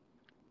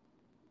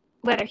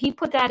whether he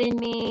put that in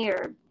me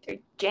or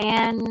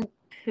Jan,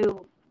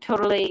 who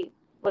totally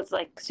was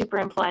like super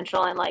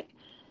influential in like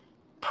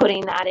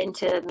putting that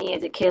into me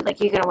as a kid, like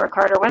you're going to work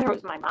harder, whether it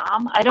was my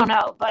mom, I don't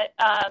know, but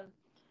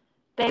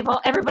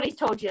everybody's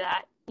told you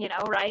that,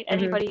 right?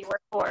 Anybody you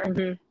work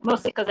for,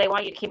 mostly because they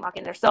want you to keep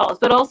mucking their stalls,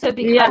 but also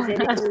because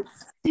it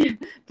is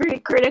pretty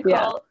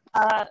critical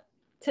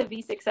to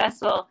be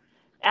successful.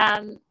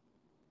 And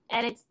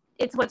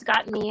it's what's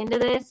gotten me into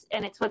this,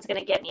 and it's what's going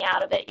to get me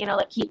out of it.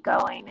 Like keep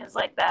going is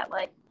like that.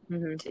 Like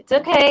it's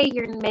okay.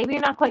 Maybe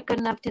you're not quite good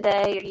enough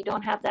today, or you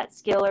don't have that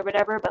skill or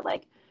whatever. But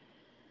like,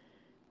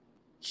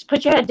 just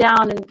put your head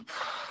down and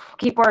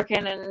keep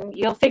working, and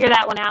you'll figure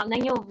that one out. And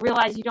then you'll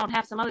realize you don't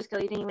have some other skill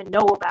you didn't even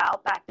know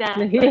about back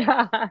then. Keep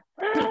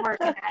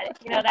working at it.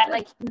 That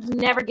like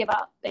never give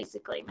up,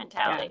 basically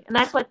mentality, and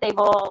that's what they've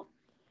all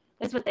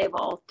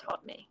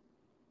taught me.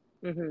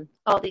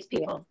 All these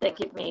people that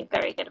give me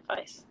very good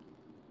advice.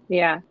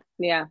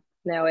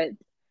 No, it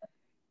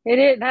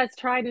is, that's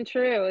tried and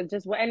true. It's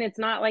just, and it's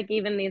not like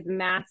even these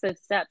massive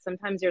steps.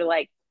 Sometimes you're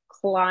like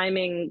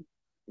climbing,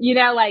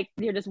 like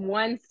you're just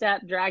one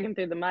step dragging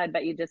through the mud,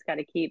 but you just got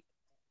to keep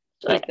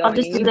going. I'll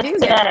just you do get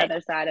the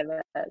other side of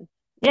it.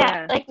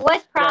 Like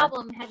what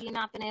problem have you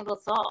not been able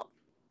to solve?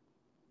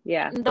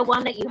 The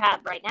one that you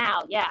have right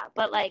now,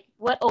 but like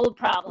what old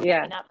problem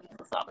have you not been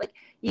able to solve? Like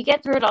you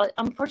get through it all.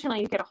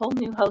 Unfortunately, you get a whole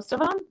new host of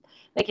them.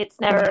 Like it's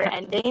never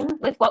ending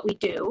with what we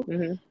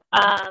do.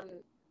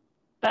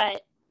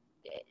 But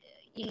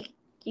you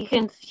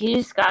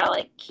just gotta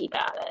like keep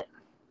at it.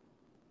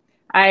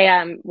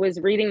 I was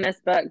reading this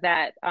book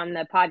that on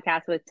the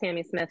podcast with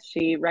Tammy Smith,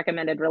 she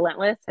recommended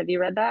Relentless. Have you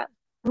read that?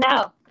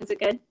 No. Is it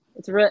good?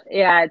 It's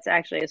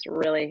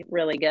really,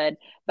 really good.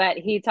 But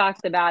he talks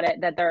about it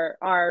that there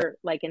are,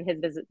 like in his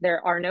visit,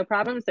 there are no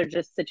problems. They're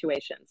just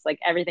situations. Like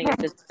everything is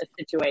just a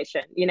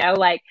situation,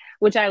 like,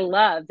 which I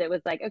loved. It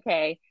was like,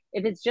 okay,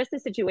 if it's just a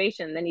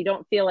situation, then you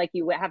don't feel like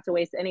you have to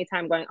waste any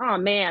time going, oh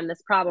man,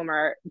 this problem,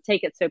 or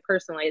take it so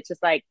personally. It's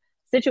just like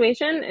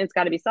situation. It's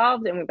got to be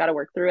solved and we've got to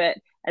work through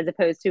it, as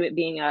opposed to it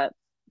being a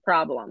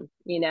problem,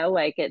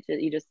 like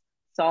you just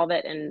solve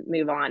it and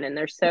move on. And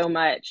there's so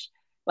much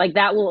like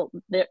that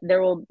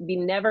there will be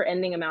never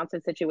ending amounts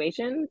of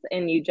situations,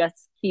 and you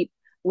just keep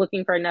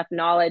looking for enough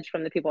knowledge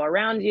from the people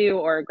around you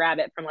or grab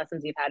it from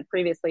lessons you've had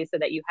previously so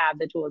that you have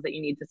the tools that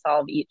you need to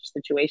solve each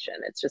situation.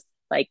 It's just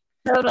like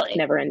totally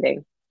never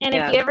ending. And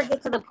if you ever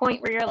get to the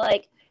point where you're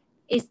like,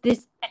 is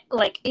this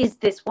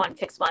one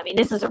fixable? I mean,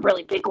 this is a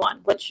really big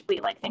one, which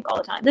we like think all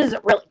the time. This is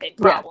a really big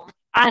problem.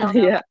 I don't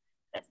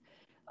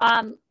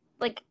know.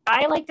 Like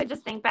I like to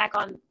just think back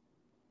on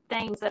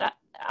things that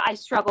I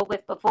struggled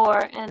with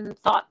before and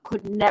thought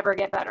could never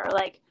get better.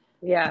 Like,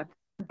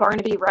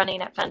 Barnaby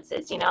running at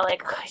fences, you know,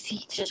 like, is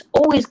he just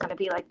always going to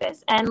be like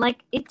this? And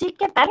like, it did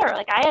get better.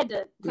 Like, I had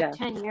to put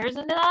 10 years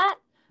into that.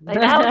 Like,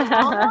 that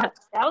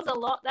was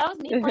that was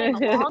me playing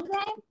the long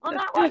game on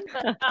that one.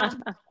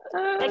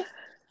 But like,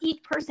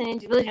 each person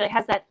individually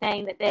has that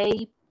thing that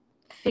they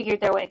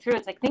figured their way through.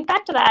 It's like, think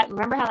back to that,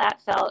 remember how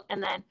that felt,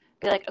 and then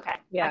be like, okay,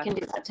 I can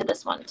do that to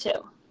this one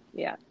too.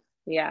 Yeah,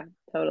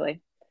 totally.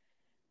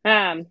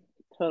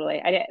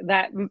 Totally.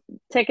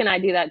 Tick and I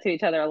do that to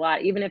each other a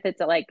lot, even if it's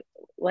like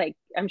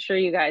I'm sure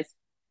you guys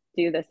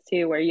do this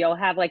too, where you'll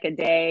have like a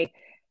day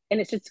and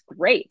it's just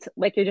great.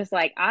 Like, you're just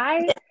like,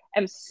 I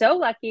am so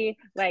lucky.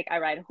 Like, I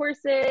ride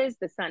horses,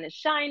 the sun is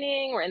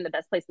shining, we're in the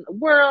best place in the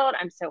world,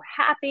 I'm so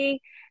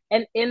happy.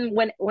 And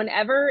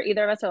whenever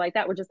either of us are like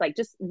that, we're just like,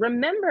 just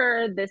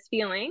remember this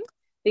feeling,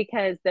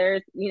 because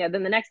there's, then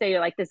the next day you're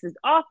like, this is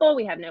awful,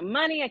 we have no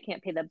money, I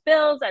can't pay the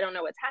bills, I don't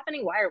know what's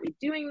happening, why are we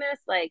doing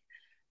this, like,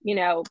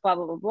 blah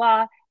blah blah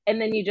blah. And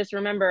then you just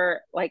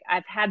remember, like,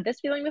 I've had this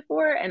feeling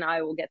before, and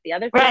I will get the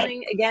other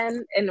feeling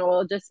again, and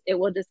it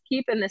will just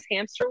keep in this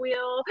hamster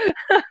wheel.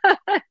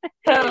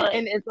 Totally.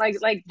 And it's like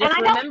just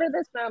remember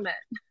this moment.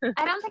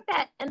 I don't think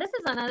that, and this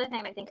is another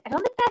thing, I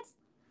don't think that's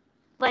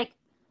like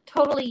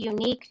totally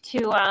unique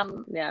to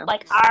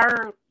like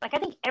our, like, I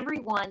think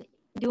everyone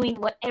doing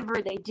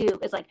whatever they do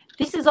is like,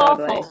 this is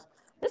awful,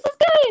 this is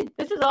good,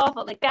 this is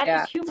awful, like that's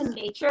just human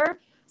nature.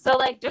 So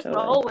like, just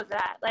roll with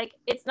that. Like,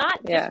 it's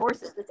not just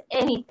horses, it's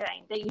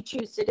anything that you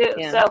choose to do.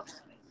 So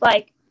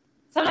like,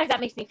 sometimes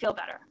that makes me feel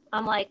better.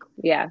 I'm like,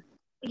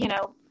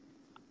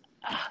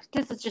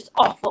 this is just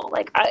awful.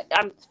 Like,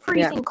 I'm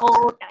freezing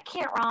cold, and I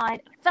can't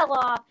ride, I fell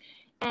off,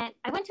 and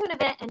I went to an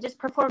event and just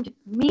performed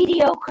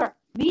mediocre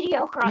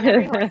on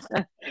every horse.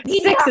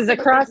 Sixes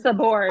across the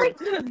board.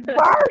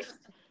 Worst.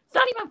 It's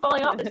not even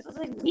falling off. It's just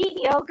like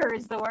mediocre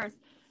is the worst.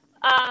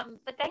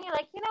 But then you're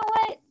like, you know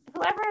what?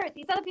 Whoever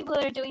these other people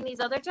that are doing these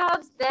other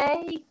jobs,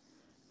 oh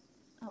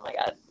my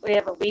God, we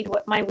have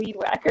my weed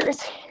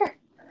whackers here.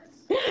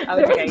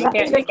 Oh, okay, you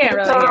can't really hear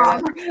it.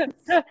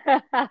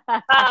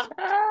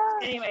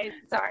 Anyways,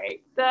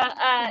 sorry.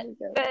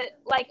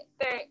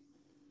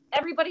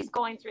 Everybody's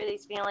going through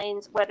these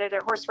feelings, whether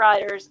they're horse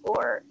riders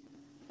or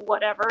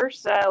whatever.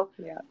 So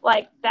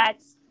like,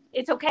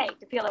 it's okay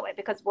to feel that way,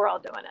 because we're all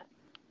doing it.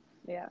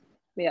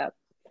 Yeah.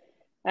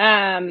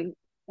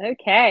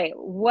 Okay.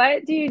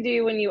 What do you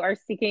do when you are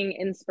seeking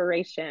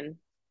inspiration?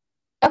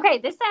 Okay,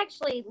 this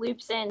actually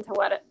loops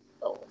into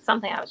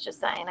something I was just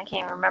saying. I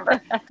can't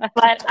remember.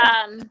 But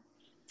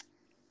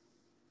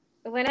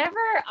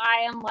whenever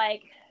I am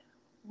like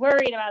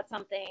worried about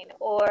something,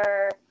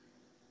 or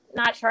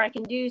not sure I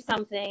can do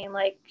something,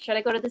 like, should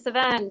I go to this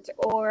event,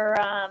 or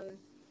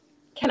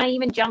can I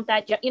even jump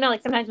that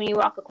like, sometimes when you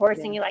walk a course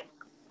and you're like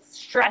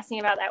stressing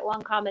about that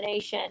one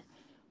combination,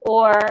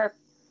 or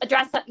a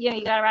dressage, you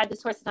got to ride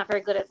this horse, it's not very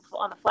good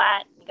on the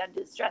flat, you got to do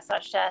this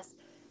dressage test.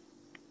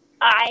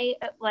 I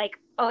like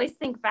always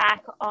think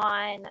back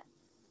on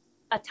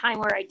a time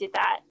where I did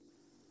that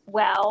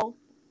well.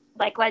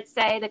 Like, let's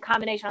say the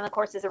combination on the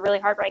course is a really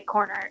hard right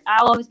corner.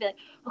 I'll always be like,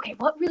 okay,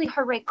 what really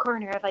hard right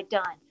corner have I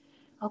done?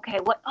 Okay,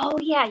 oh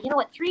yeah, you know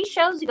what? 3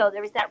 shows ago,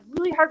 there was that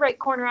really hard right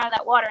corner out of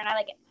that water, and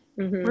I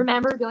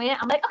remember doing it.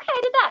 I'm like, okay,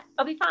 I did that,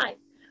 I'll be fine.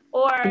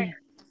 Or,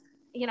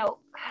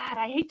 God,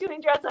 I hate doing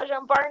dressage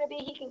on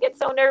Barnaby. He can get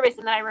so nervous.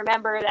 And then I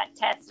remember that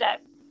test at,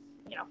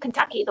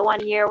 Kentucky, the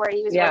one year where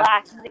he was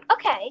relaxed. I was like,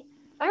 okay,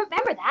 I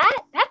remember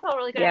that. That felt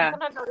really good. And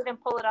sometimes I'll even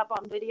pull it up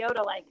on video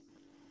to like,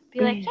 be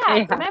like,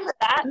 I remember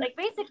that. Like,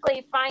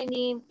 basically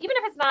finding, even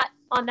if it's not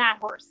on that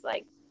horse,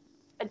 like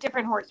a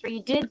different horse where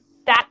you did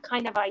that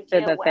kind of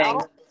idea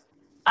well.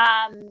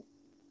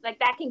 Like,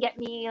 that can get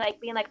me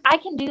like being like, I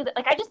can do that.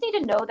 Like, I just need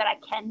to know that I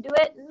can do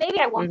it. Maybe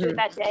I won't do it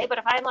that day, but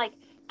if I'm like,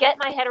 get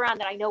my head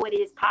around that I know it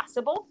is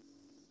possible,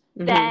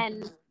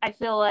 then I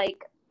feel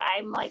like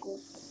I'm like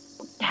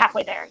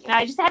halfway there.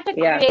 I just have to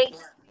create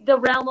the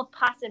realm of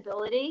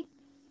possibility.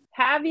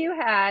 Have you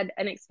had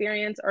an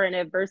experience or an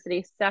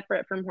adversity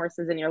separate from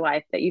horses in your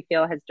life that you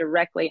feel has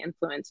directly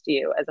influenced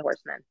you as a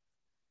horseman?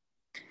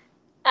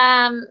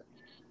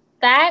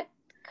 That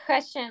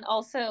question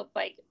also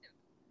like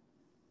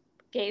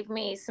gave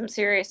me some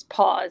serious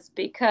pause,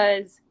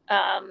 because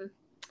I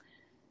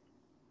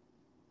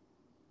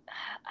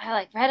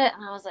like read it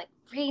and I was like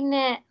reading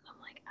it. I'm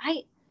like,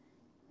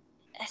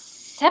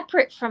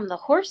 separate from the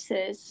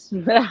horses.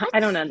 I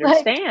don't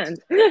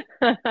understand.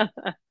 I'm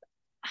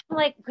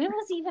like, when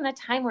was even a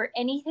time where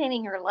anything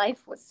in your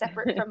life was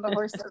separate from the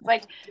horses?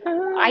 Like,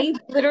 I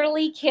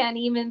literally can't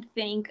even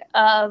think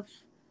of,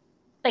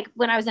 like,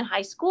 when I was in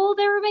high school,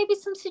 there were maybe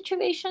some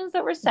situations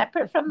that were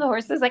separate from the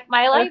horses. Like,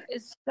 my life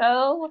is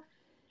so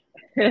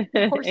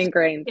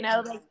ingrained,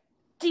 like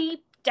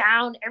deep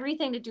down,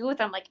 everything to do with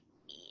them. Like,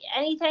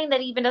 anything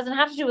that even doesn't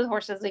have to do with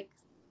horses. Like,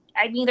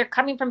 I'm either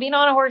coming from being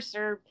on a horse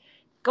or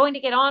going to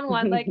get on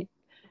one. Like,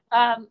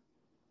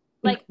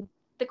 like,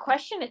 the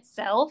question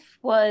itself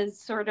was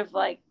sort of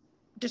like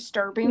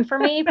disturbing for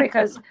me,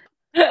 because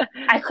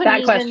I couldn't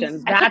that even,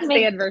 question. That's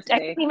the adversity. I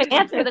couldn't even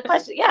answer the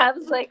question. Yeah, I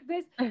was like,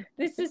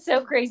 this is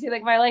so crazy.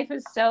 Like my life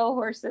is so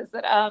horses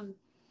that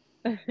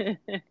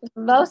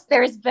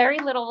there's very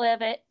little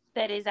of it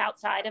that is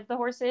outside of the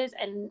horses,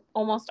 and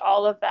almost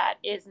all of that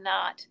is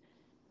not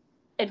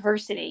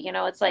adversity. You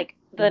know, it's like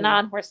the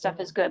non-horse stuff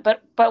is good,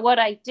 but what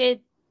I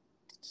did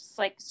just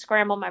like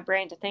scramble my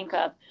brain to think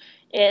of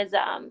is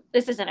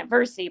this isn't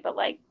adversity, but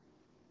like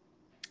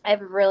I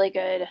have a really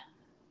good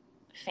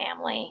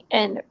family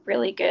and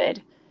really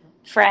good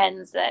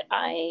friends that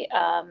I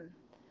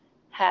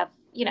have,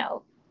 you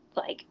know,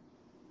 like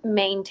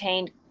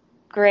maintained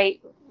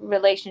great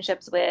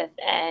relationships with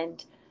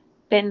and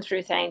been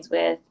through things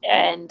with,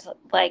 and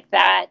like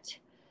that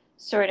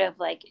sort of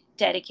like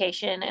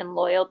dedication and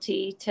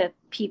loyalty to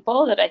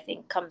people that I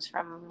think comes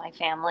from my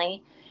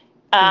family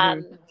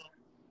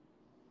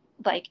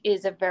like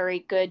is a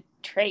very good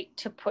trait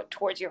to put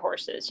towards your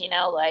horses, you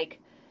know, like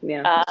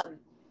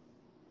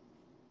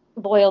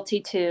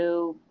loyalty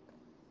to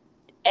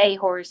a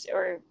horse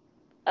or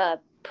a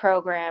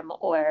program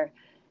or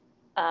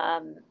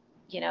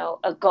you know,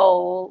 a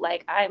goal.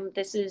 Like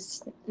this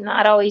is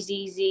not always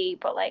easy,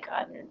 but like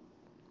I'm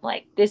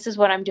like, this is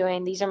what I'm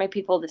doing, these are my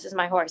people, this is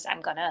my horse,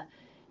 I'm gonna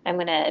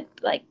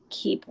like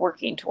keep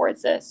working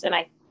towards this. And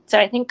I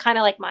think kind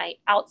of like my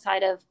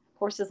outside of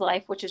horses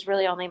life, which is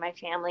really only my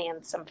family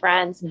and some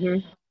friends,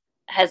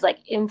 has like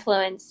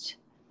influenced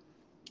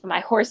my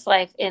horse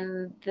life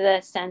in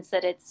the sense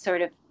that it's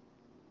sort of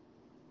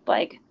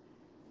like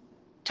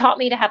taught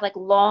me to have like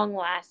long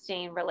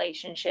lasting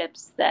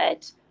relationships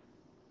that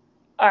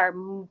are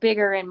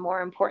bigger and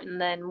more important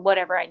than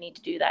whatever I need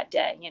to do that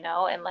day, you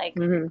know, and like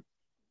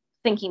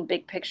thinking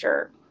big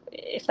picture,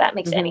 if that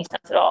makes any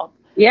sense at all.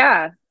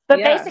 Yeah. But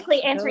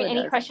basically answering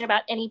any question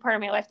about any part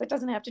of my life that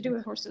doesn't have to do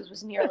with horses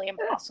was nearly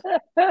impossible,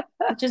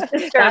 which is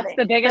disturbing. That's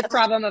the biggest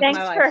problem of my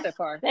life so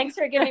far. Thanks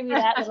for giving me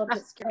that little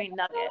disturbing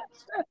nugget.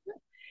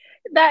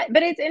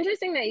 But it's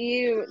interesting that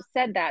you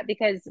said that,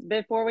 because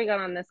before we got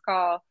on this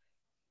call,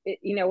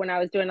 you know, when I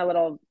was doing a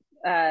little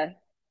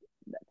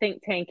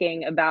think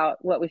tanking about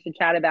what we should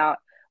chat about,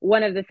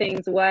 one of the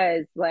things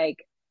was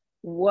like,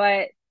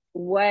 what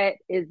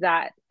is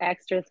that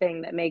extra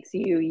thing that makes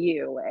you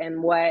you,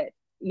 and what,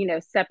 you know,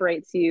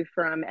 separates you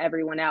from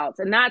everyone else?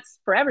 And that's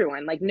for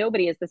everyone. Like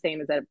nobody is the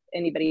same as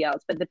anybody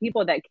else, but the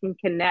people that can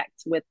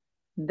connect with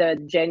the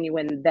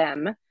genuine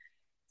them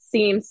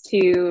seem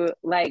to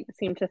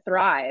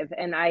thrive.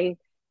 And I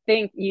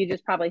think you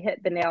just probably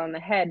hit the nail on the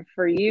head.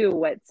 For you,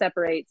 what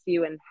separates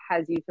you and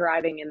has you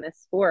thriving in this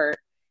sport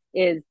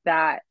is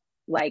that,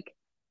 like,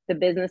 the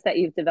business that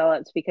you've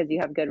developed because you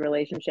have good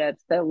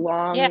relationships, the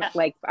long,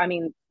 like, I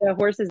mean, the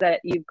horses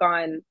that you've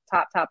gone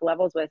top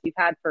levels with, you've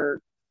had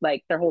for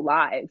like their whole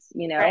lives,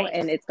 you know,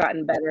 and it's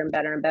gotten better and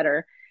better and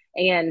better.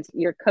 And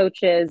your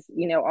coaches,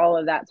 you know, all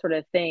of that sort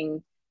of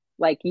thing,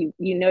 like you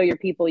know your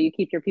people, you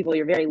keep your people,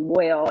 you're very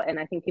loyal. And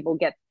I think people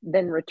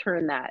then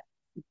return that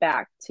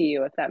back to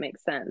you, if that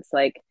makes sense.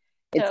 Like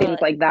it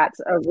seems like that's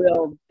a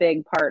real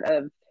big part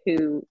of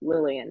who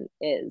Lillian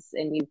is,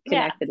 and you've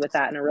connected with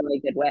that in a really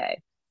good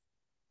way.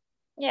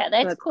 Yeah,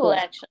 that's cool.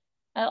 Actually,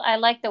 I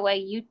like the way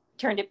you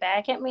turned it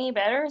back at me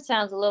better. It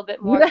sounds a little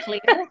bit more clear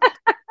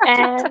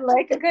and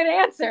like a good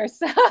answer.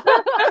 So,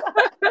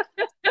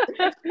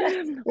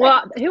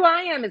 well, who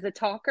I am is a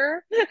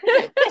talker.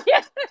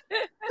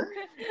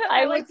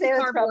 I would say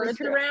our words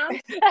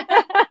around.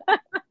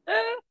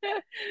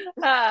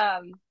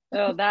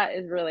 Oh, that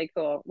is really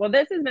cool. Well,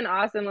 this has been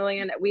awesome,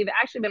 Lillian. We've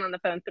actually been on the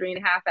phone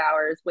 3.5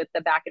 hours with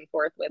the back and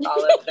forth with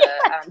all of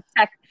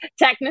the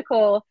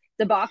technical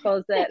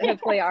debacles that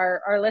hopefully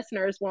our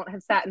listeners won't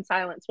have sat in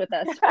silence with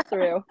us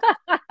through.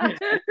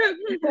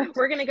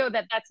 We're going to go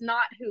that's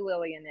not who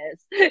Lillian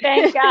is.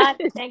 Thank God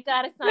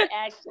it's not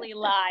actually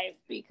live,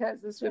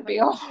 because this would be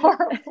a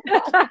horrible.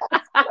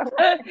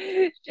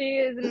 She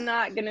is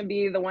not going to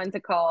be the one to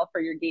call for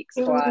your Geek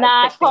Squad.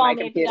 Not call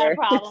me if you got a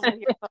problem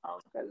with your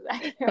phone.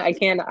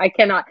 I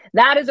cannot.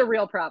 That is a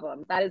real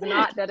problem. That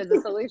is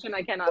a solution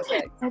I cannot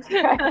fix. That's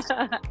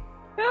right.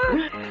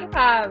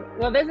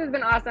 Well, this has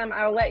been awesome.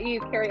 I'll let you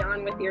carry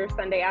on with your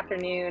Sunday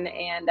afternoon,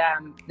 and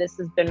this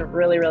has been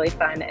really, really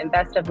fun, and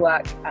best of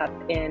luck up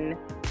in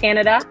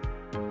Canada.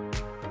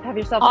 Have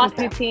yourself some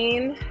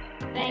poutine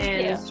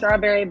and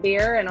strawberry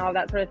beer and all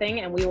that sort of thing,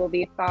 and we will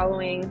be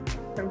following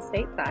from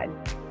stateside.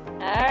 All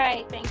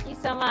right. Thank you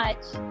so much.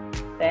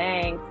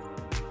 Thanks.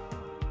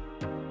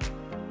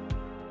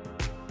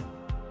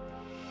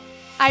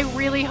 I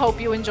really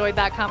hope you enjoyed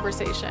that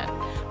conversation.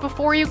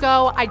 Before you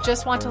go, I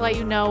just want to let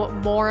you know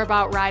more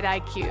about Ride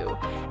IQ.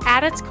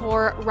 At its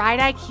core, Ride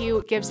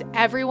IQ gives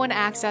everyone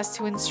access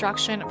to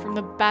instruction from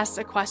the best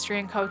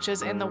equestrian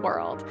coaches in the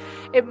world.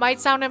 It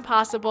might sound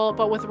impossible,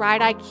 but with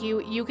Ride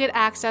IQ, you get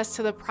access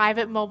to the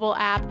private mobile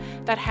app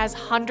that has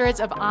hundreds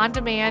of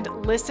on-demand,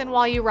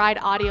 listen-while-you-ride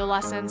audio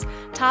lessons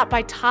taught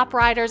by top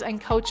riders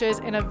and coaches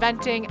in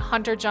eventing,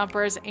 hunter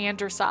jumpers, and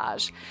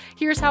dressage.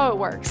 Here's how it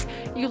works.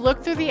 You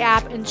look through the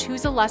app and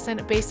choose a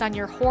lesson based on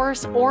your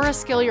horse or a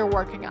skill you're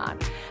working on.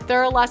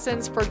 There are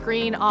lessons for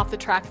green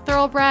off-the-track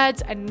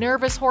thoroughbreds and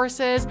nervous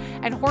horses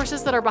and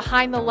horses that are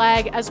behind the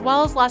leg, as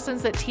well as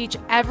lessons that teach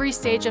every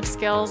stage of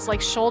skills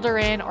like shoulder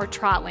in or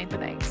trot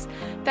lengthenings.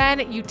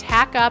 Then you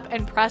tack up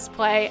and press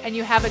play, and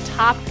you have a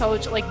top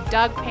coach like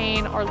Doug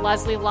Payne or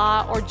Leslie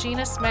Law or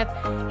Gina Smith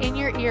in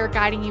your ear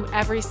guiding you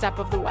every step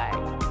of the way.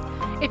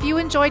 If you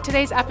enjoyed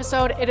today's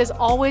episode, it is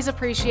always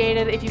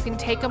appreciated if you can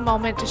take a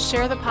moment to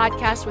share the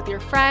podcast with your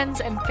friends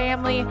and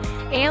family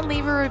and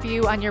leave a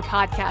review on your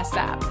podcast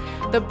app.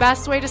 The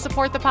best way to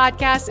support the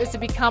podcast is to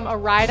become a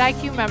Ride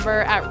IQ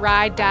member at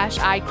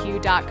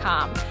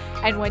ride-iq.com.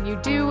 And when you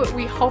do,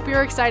 we hope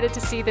you're excited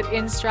to see that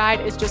In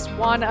Stride is just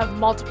one of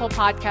multiple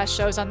podcast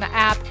shows on the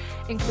app,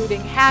 including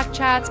hack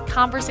chats,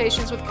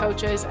 conversations with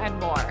coaches, and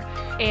more.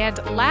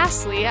 And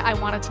lastly, I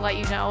wanted to let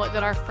you know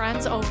that our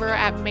friends over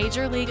at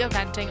Major League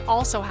Eventing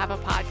also have a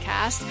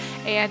podcast.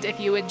 And if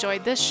you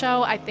enjoyed this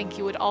show, I think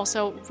you would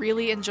also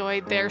really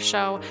enjoy their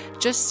show.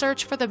 Just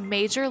search for the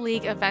Major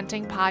League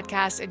Eventing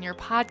podcast in your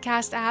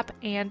podcast app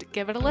and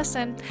give it a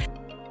listen.